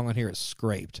worst song on here is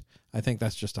Scraped. I think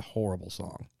that's just a horrible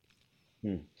song.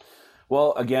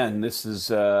 Well, again, this is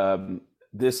an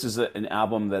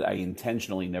album that I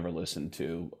intentionally never listened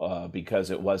to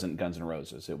because it wasn't Guns N'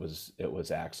 Roses. It was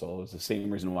Axl. It was the same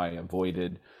reason why I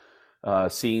avoided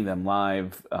seeing them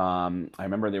live. I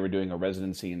remember they were doing a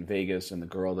residency in Vegas, and the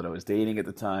girl that I was dating at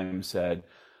the time said,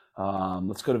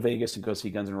 let's go to Vegas and go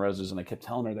see Guns N' Roses. And I kept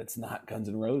telling her that's not Guns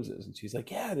N' Roses. And she's like,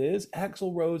 yeah, it is.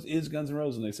 Axl Rose is Guns N'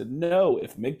 Roses. And I said, no,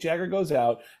 if Mick Jagger goes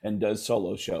out and does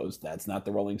solo shows, that's not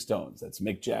the Rolling Stones. That's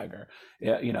Mick Jagger.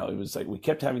 Yeah, it was like we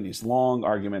kept having these long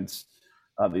arguments,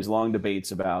 these long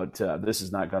debates about this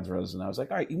is not Guns N' Roses. And I was like,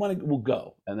 all right, you want to, we'll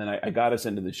go. And then I got us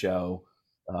into the show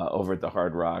over at the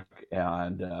Hard Rock.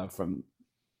 And from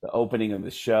the opening of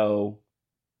the show,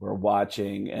 we're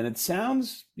watching, and it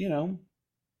sounds,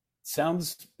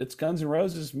 it's Guns N'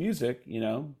 Roses music,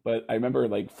 but I remember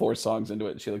like 4 songs into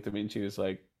it, and she looked at me and she was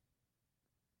like,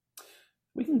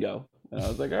 we can go. And I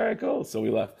was like, all right, cool. So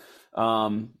we left.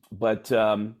 But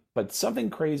something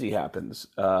crazy happens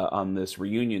on this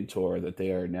reunion tour that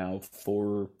they are now 4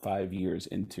 or 5 years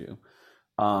into.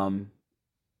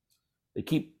 They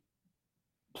keep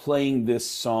playing this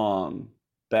song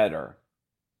Better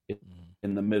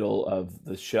in the middle of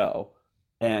the show,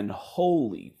 and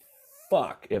holy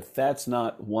fuck, if that's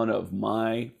not one of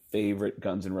my favorite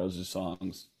Guns N' Roses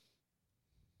songs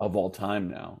of all time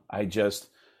now.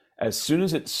 as soon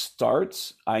as it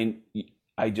starts, I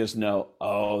just know,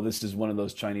 oh, this is one of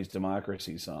those Chinese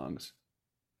Democracy songs,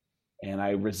 and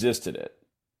I resisted it.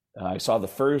 I saw the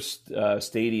first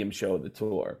stadium show of the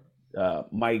tour.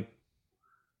 My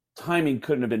timing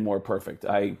couldn't have been more perfect.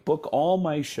 I book all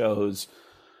my shows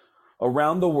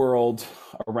around the world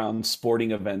around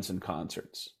sporting events and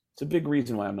concerts. It's a big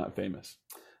reason why I'm not famous.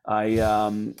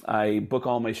 I book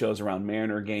all my shows around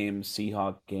Mariner games,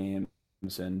 Seahawk games,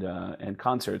 and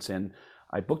concerts. And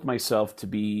I booked myself to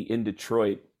be in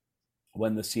Detroit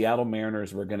when the Seattle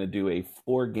Mariners were going to do a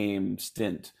 4-game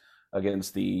stint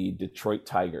against the Detroit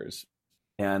Tigers.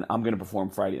 And I'm going to perform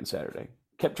Friday and Saturday.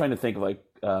 Kept trying to think of like,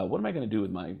 what am I going to do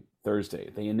with my Thursday?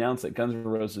 They announced that Guns N'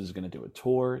 Roses is going to do a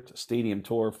tour. It's a stadium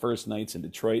tour, first nights in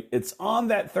Detroit. It's on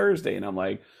that Thursday. And I'm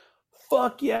like,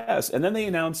 fuck yes. And then they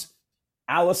announced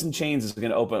Alice in Chains is going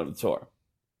to open up the tour,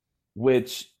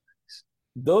 which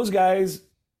those guys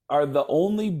are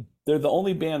they're the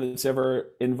only band that's ever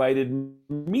invited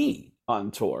me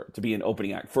on tour to be an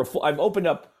opening act. I've opened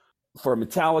up for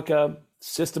Metallica,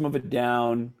 System of a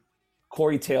Down,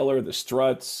 Corey Taylor, The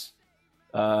Struts,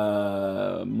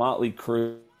 Motley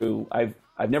Crue.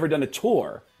 I've never done a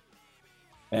tour,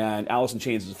 and Alice in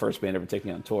Chains is the first band ever taking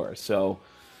me on tour. So,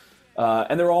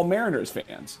 and they're all Mariners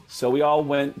fans. So we all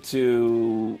went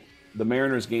to the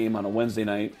Mariners game on a Wednesday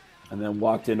night, and then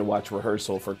walked in to watch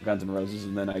rehearsal for Guns N' Roses,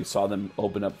 and then I saw them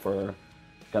open up for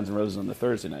Guns N' Roses on the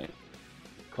Thursday night.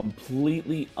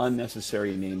 Completely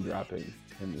unnecessary name dropping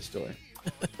in this story.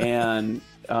 And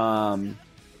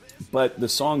but the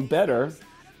song Better,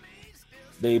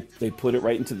 they put it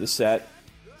right into the set.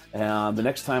 The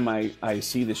next time I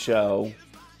see the show,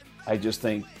 I just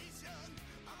think,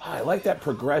 I like that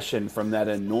progression from that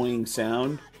annoying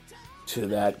sound to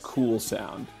that cool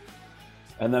sound.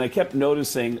 And then I kept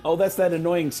noticing, oh, that's that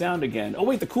annoying sound again. Oh,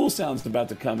 wait, the cool sound's about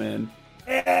to come in.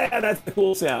 Yeah, that's the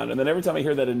cool sound. And then every time I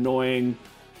hear that annoying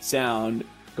sound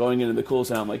going into the cool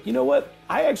sound, I'm like, you know what?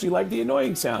 I actually like the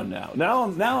annoying sound now.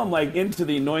 Now I'm like into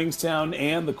the annoying sound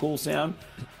and the cool sound.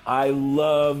 I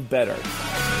love Better.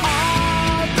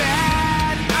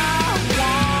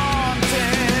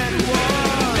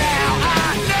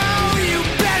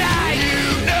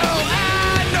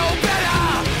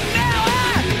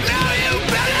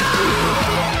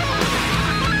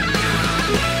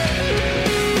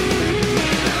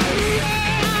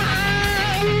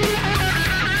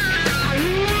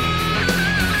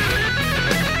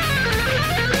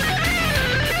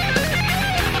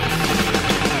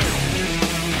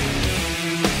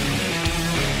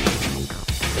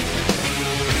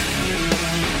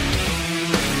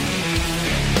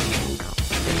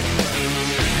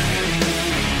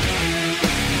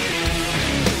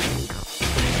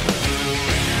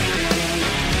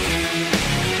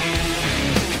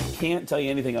 Can't tell you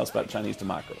anything else about Chinese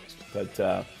Democracy, but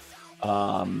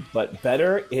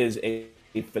Better is a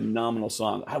phenomenal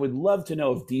song. I would love to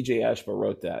know if DJ Ashba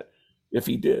wrote that. If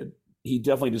he did, he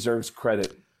definitely deserves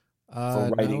credit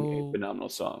for writing a phenomenal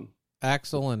song.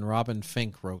 Axl and Robin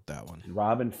Fink wrote that one.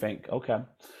 Robin Fink, okay.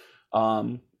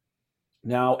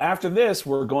 Now after this,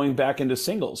 we're going back into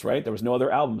singles, right? There was no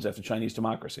other albums after Chinese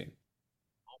Democracy.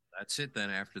 That's it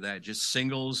then. After that, just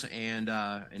singles and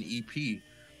an EP.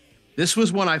 This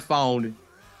was one I found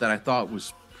that I thought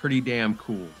was pretty damn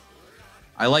cool.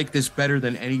 I like this better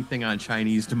than anything on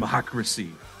Chinese Democracy.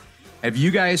 Have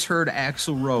you guys heard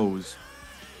Axl Rose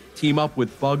team up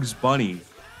with Bugs Bunny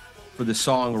for the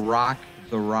song Rock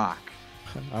the Rock?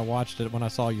 I watched it when I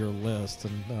saw your list,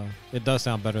 and it does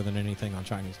sound better than anything on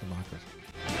Chinese Democracy.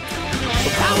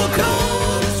 Power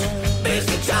comes, bass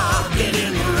guitar, get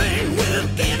in the ring, we'll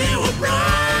give you a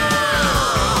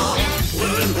brawl.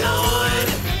 We're employed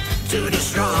to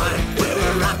destroy, we're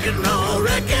a rock and roll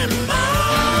wrecking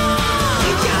ball.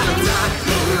 You gotta rock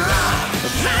the rock,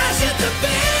 smash at the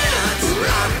bits,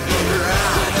 rock the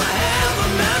rock, with a heavy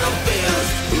metal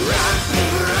fist, rock the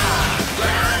rock,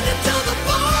 grind it to the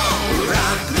bone,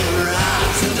 rock the rock,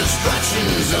 it's a destruction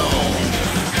zone.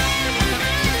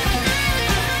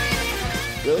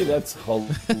 Really, that's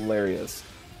hilarious.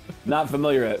 Not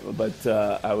familiar, but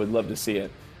I would love to see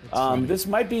it. This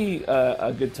might be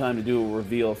a good time to do a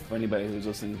reveal for anybody who's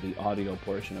listening to the audio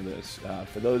portion of this.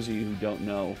 For those of you who don't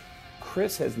know,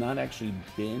 Chris has not actually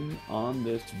been on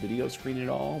this video screen at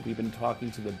all. We've been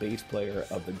talking to the bass player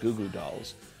of the Goo Goo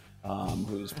Dolls,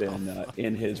 who's been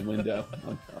in his window.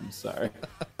 I'm sorry.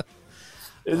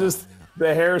 It's just the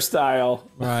hairstyle.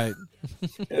 Right.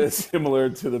 Is similar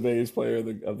to the bass player of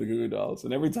the Goo Goo Dolls.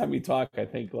 And every time we talk, I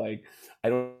think, like, I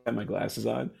don't have my glasses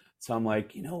on. So I'm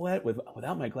like, you know what?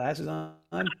 Without my glasses on,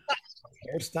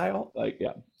 hairstyle, like,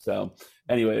 yeah. So,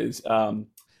 anyways,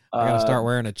 I gotta start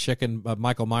wearing a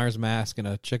Michael Myers mask and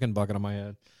a chicken bucket on my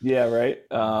head. Yeah, right.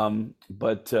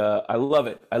 But I love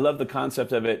it. I love the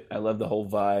concept of it. I love the whole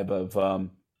vibe of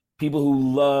people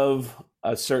who love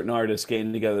a certain artist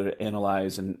getting together to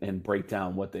analyze and break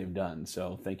down what they've done.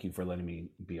 So thank you for letting me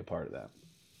be a part of that.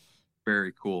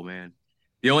 Very cool, man.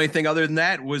 The only thing other than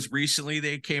that was recently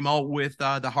they came out with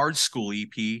the Hard School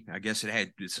EP. I guess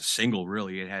it's a single,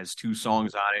 really. It has 2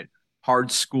 songs on it,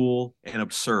 Hard School and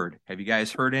Absurd. Have you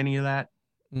guys heard any of that?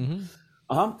 Mm-hmm.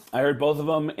 I heard both of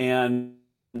them, and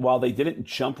while they didn't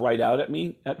jump right out at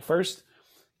me at first,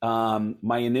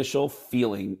 my initial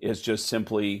feeling is just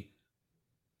simply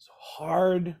it's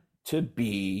hard to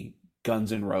be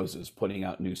Guns N' Roses putting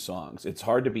out new songs. It's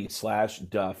hard to be Slash,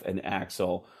 Duff, and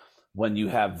Axl when you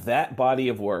have that body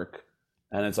of work,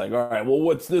 and it's like, all right, well,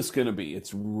 what's this going to be?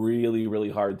 It's really, really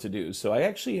hard to do. So I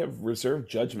actually have reserved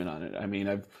judgment on it. I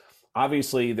mean,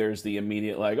 obviously there's the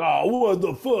immediate like, oh, what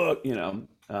the fuck,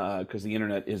 because the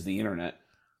internet is the internet.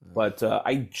 But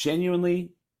I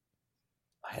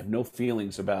have no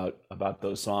feelings about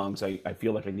those songs. I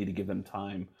feel like I need to give them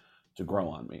time to grow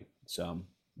on me. So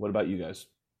what about you guys?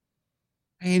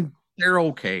 I mean, they're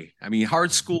okay. I mean,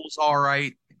 Hard School's all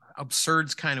right.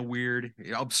 Absurd's kind of weird.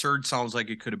 Absurd sounds like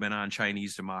it could have been on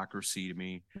Chinese Democracy to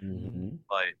me,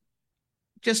 but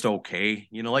just okay.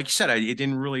 Like you said,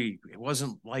 it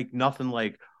wasn't like nothing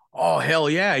like, oh, hell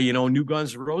yeah, new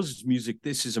Guns N' Roses music.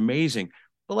 This is amazing.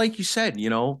 But like you said,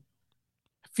 I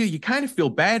feel you kind of feel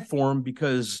bad for them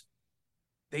because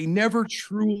they never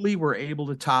truly were able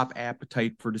to top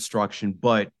Appetite for Destruction.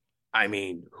 But I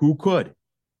mean, who could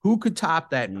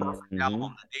top that perfect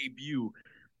album, the debut?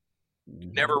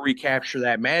 Never recapture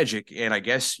that magic. And I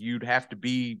guess you'd have to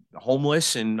be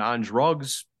homeless and on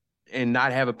drugs and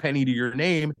not have a penny to your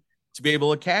name to be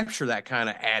able to capture that kind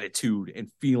of attitude and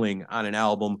feeling on an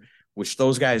album, which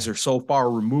those guys are so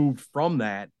far removed from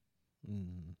that.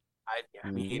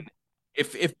 I mean,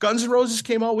 if Guns N' Roses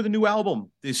came out with a new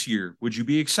album this year, would you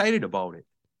be excited about it?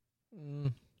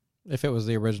 If it was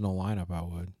the original lineup, I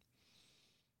would.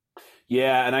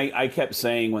 Yeah, and I kept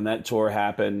saying when that tour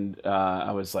happened,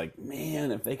 I was like,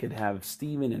 man, if they could have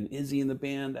Steven and Izzy in the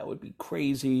band, that would be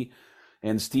crazy.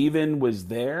 And Steven was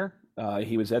there.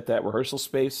 He was at that rehearsal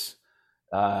space.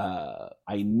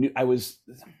 I knew I was.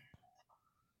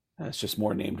 That's just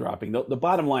more name dropping. The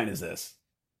bottom line is this: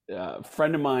 a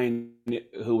friend of mine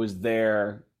who was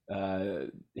there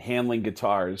handling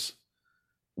guitars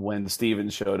when Steven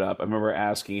showed up. I remember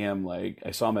asking him, like,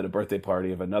 I saw him at a birthday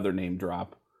party of another name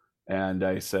drop. And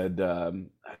I said,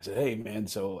 hey, man,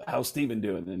 so how's Steven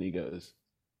doing? And he goes,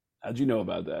 how'd you know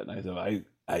about that? And I said,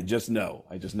 I just know.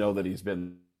 I just know that he's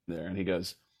been there. And he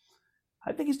goes,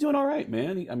 I think he's doing all right,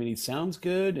 man. He sounds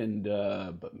good. And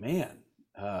but, man,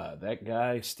 that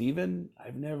guy, Steven,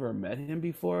 I've never met him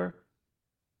before.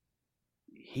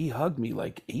 He hugged me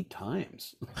like 8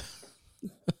 times.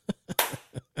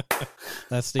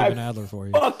 That's Steven Adler for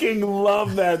you. Fucking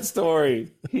love that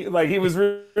story. He was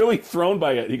really thrown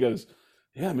by it. He goes,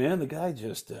 yeah, man, the guy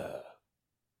just he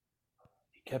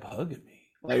kept hugging me.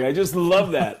 Like, I just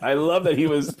love that. I love that he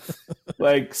was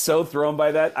like so thrown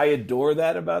by that. I adore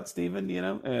that about Steven,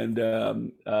 and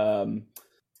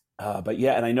but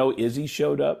yeah, and I know Izzy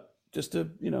showed up just to,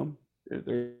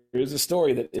 there's a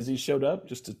story that Izzy showed up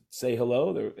just to say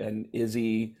hello, and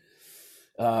Izzy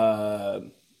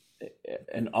an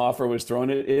offer was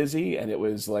thrown at Izzy, and it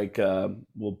was like,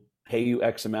 we'll pay you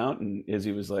X amount. And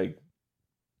Izzy was like,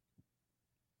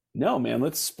 no, man,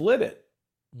 let's split it.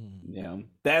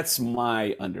 That's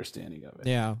my understanding of it.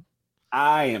 Yeah.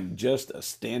 I am just a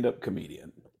stand-up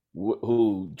comedian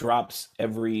who drops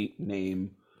every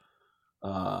name.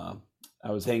 I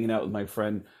was hanging out with my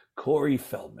friend Corey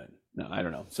Feldman. No, I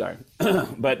don't know. Sorry.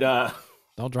 But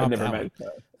don't drop that.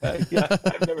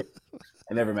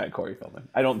 I never met Corey Feldman.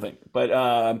 I don't think.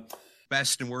 But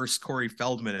best and worst Corey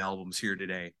Feldman albums here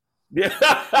today. Yeah.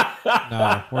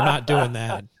 No, we're not doing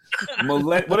that.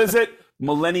 What is it?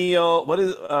 Millennial. What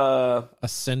is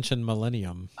Ascension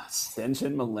Millennium?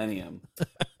 Ascension Millennium.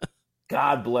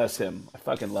 God bless him. I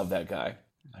fucking love that guy.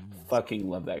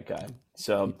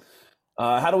 So,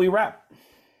 how do we wrap?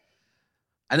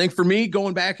 I think for me,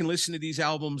 going back and listening to these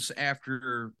albums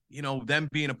after, them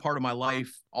being a part of my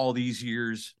life all these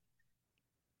years,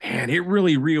 man, it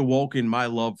really reawoken my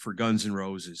love for Guns N'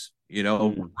 Roses,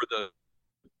 for the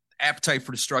Appetite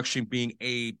for Destruction being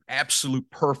a absolute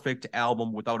perfect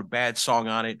album without a bad song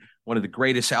on it. One of the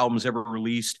greatest albums ever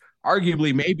released,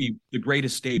 arguably maybe the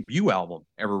greatest debut album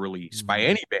ever released by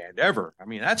any band ever. I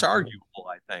mean, that's arguable,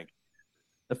 I think.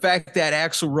 The fact that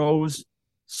Axl Rose,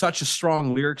 such a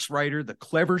strong lyrics writer, the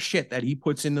clever shit that he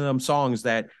puts into them songs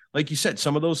that like you said,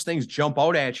 some of those things jump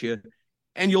out at you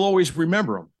and you'll always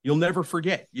remember them. You'll never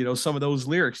forget, some of those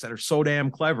lyrics that are so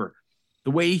damn clever.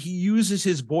 The way he uses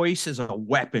his voice as a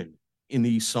weapon in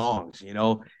these songs,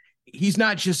 he's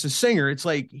not just a singer. It's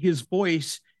like his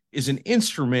voice is an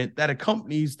instrument that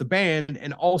accompanies the band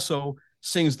and also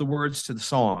sings the words to the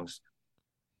songs.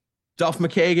 Duff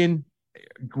McKagan,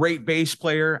 great bass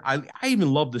player. I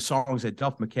even love the songs that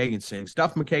Duff McKagan sings.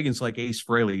 Duff McKagan's like Ace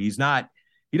Frehley.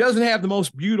 He doesn't have the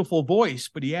most beautiful voice,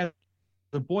 but he has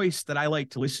the voice that I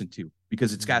like to listen to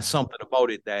because it's got something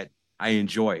about it that I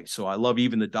enjoy. So I love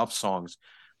even the Duff songs.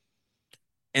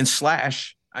 And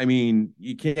Slash, I mean,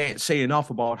 you can't say enough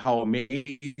about how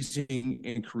amazing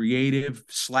and creative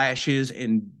Slash is.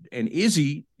 And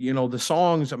Izzy, the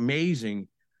song's amazing.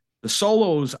 The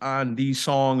solos on these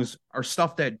songs are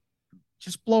stuff that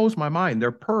just blows my mind.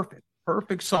 They're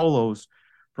perfect solos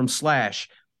from Slash.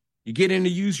 You get into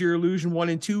Use Your Illusion 1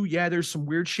 and 2. Yeah, there's some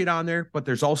weird shit on there, but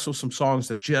there's also some songs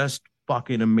that are just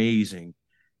fucking amazing.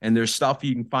 And there's stuff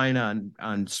you can find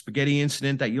on Spaghetti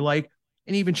Incident that you like.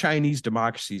 And even Chinese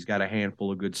Democracy's got a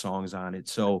handful of good songs on it.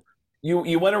 So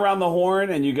you went around the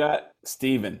horn and you got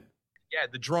Steven. Yeah,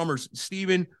 the drummers.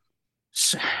 Steven,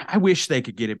 I wish they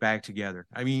could get it back together.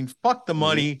 I mean, fuck the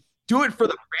money. Do it for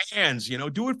the fans,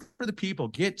 do it for the people.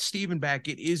 Get Steven back,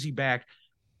 get Izzy back.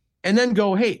 And then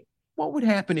go, hey, what would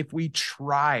happen if we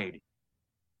tried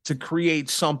to create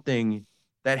something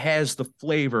that has the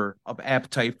flavor of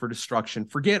Appetite for Destruction?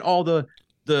 Forget all the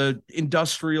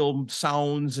industrial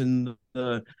sounds and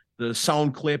the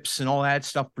sound clips and all that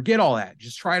stuff. Forget all that.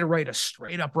 Just try to write a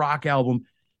straight up rock album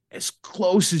as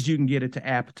close as you can get it to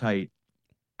Appetite.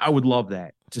 I would love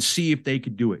that, to see if they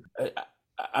could do it.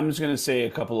 I'm just going to say a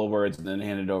couple of words and then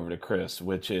hand it over to Chris,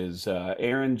 which is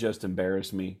Aaron just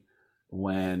embarrassed me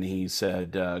when he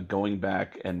said going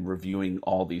back and reviewing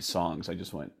all these songs. I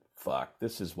just went, fuck,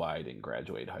 this is why I didn't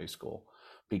graduate high school,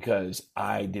 because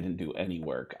I didn't do any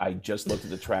work. I just looked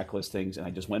at the track listings and I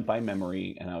just went by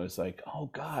memory and I was like, oh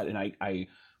God. And I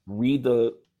read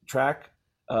the track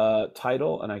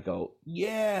title and I go,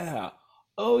 yeah,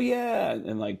 oh yeah.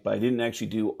 And but I didn't actually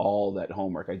do all that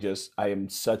homework. I am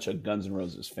such a Guns N'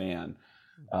 Roses fan.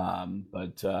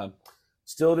 But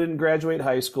still didn't graduate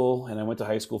high school, and I went to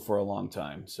high school for a long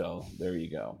time. So there you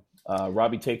go.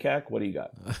 Robbie Takak, what do you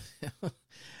got?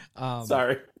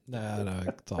 Sorry. No,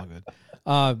 it's all good.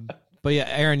 But yeah,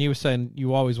 Aaron, you were saying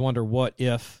you always wonder what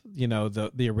if,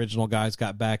 the original guys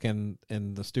got back in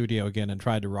the studio again and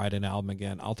tried to write an album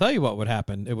again. I'll tell you what would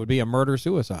happen. It would be a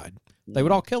murder-suicide. They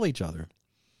would all kill each other.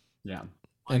 Yeah.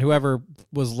 And whoever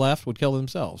was left would kill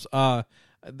themselves.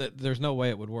 There's no way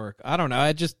it would work. I don't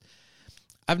know.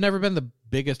 I've never been the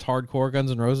biggest hardcore Guns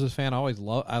N' Roses fan.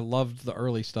 I loved the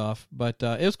early stuff, but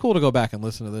it was cool to go back and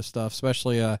listen to this stuff,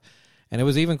 especially and it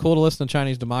was even cool to listen to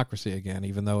Chinese Democracy again,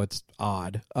 even though it's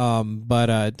odd.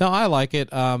 But no, I like it.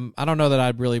 I don't know that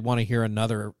I'd really want to hear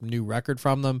another new record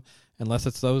from them unless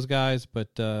it's those guys,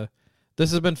 but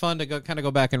this has been fun to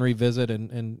go back and revisit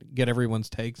and get everyone's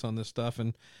takes on this stuff.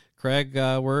 And Craig,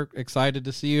 we're excited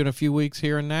to see you in a few weeks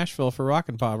here in Nashville for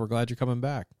Rockin' Pod. We're glad you're coming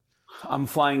back. I'm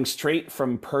flying straight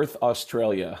from Perth,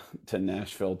 Australia to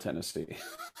Nashville, Tennessee.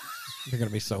 You're going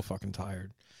to be so fucking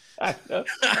tired.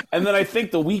 And then I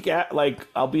think the week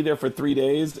I'll be there for 3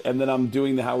 days, and then I'm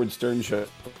doing the Howard Stern show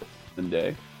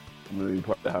Monday. I'm going to be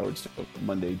part of the Howard Stern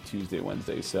Monday, Tuesday,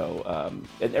 Wednesday. So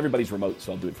and everybody's remote,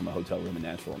 so I'll do it from a hotel room in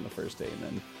Nashville on the first day, and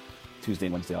then Tuesday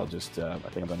and Wednesday I'll just I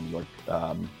think I'm going to New York.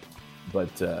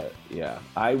 But yeah,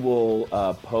 I will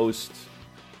post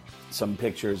some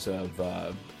pictures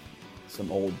of some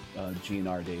old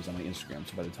GNR days on my Instagram.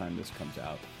 So by the time this comes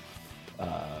out,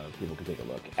 people can take a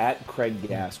look at Craig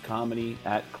Gass Comedy,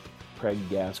 at Craig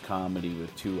Gass Comedy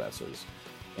with 2 S's.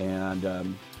 And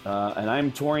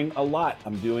I'm touring a lot.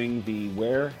 I'm doing the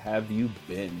Where Have You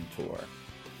Been tour.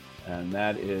 And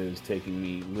that is taking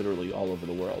me literally all over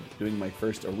the world. Doing my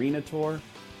first arena tour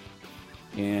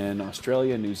in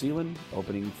Australia and New Zealand,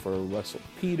 opening for Russell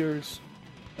Peters,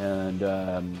 and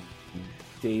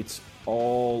dates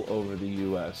all over the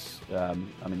U.S. I'm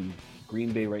in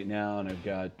Green Bay right now, and I've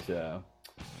got,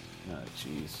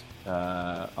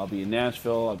 I'll be in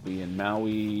Nashville, I'll be in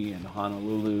Maui and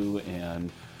Honolulu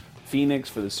and Phoenix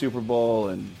for the Super Bowl,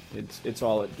 and it's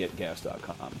all at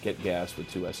getgas.com. Getgas with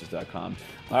 2 S's.com.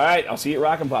 All right, I'll see you at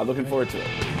Rockin' Pod. Looking forward to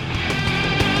it.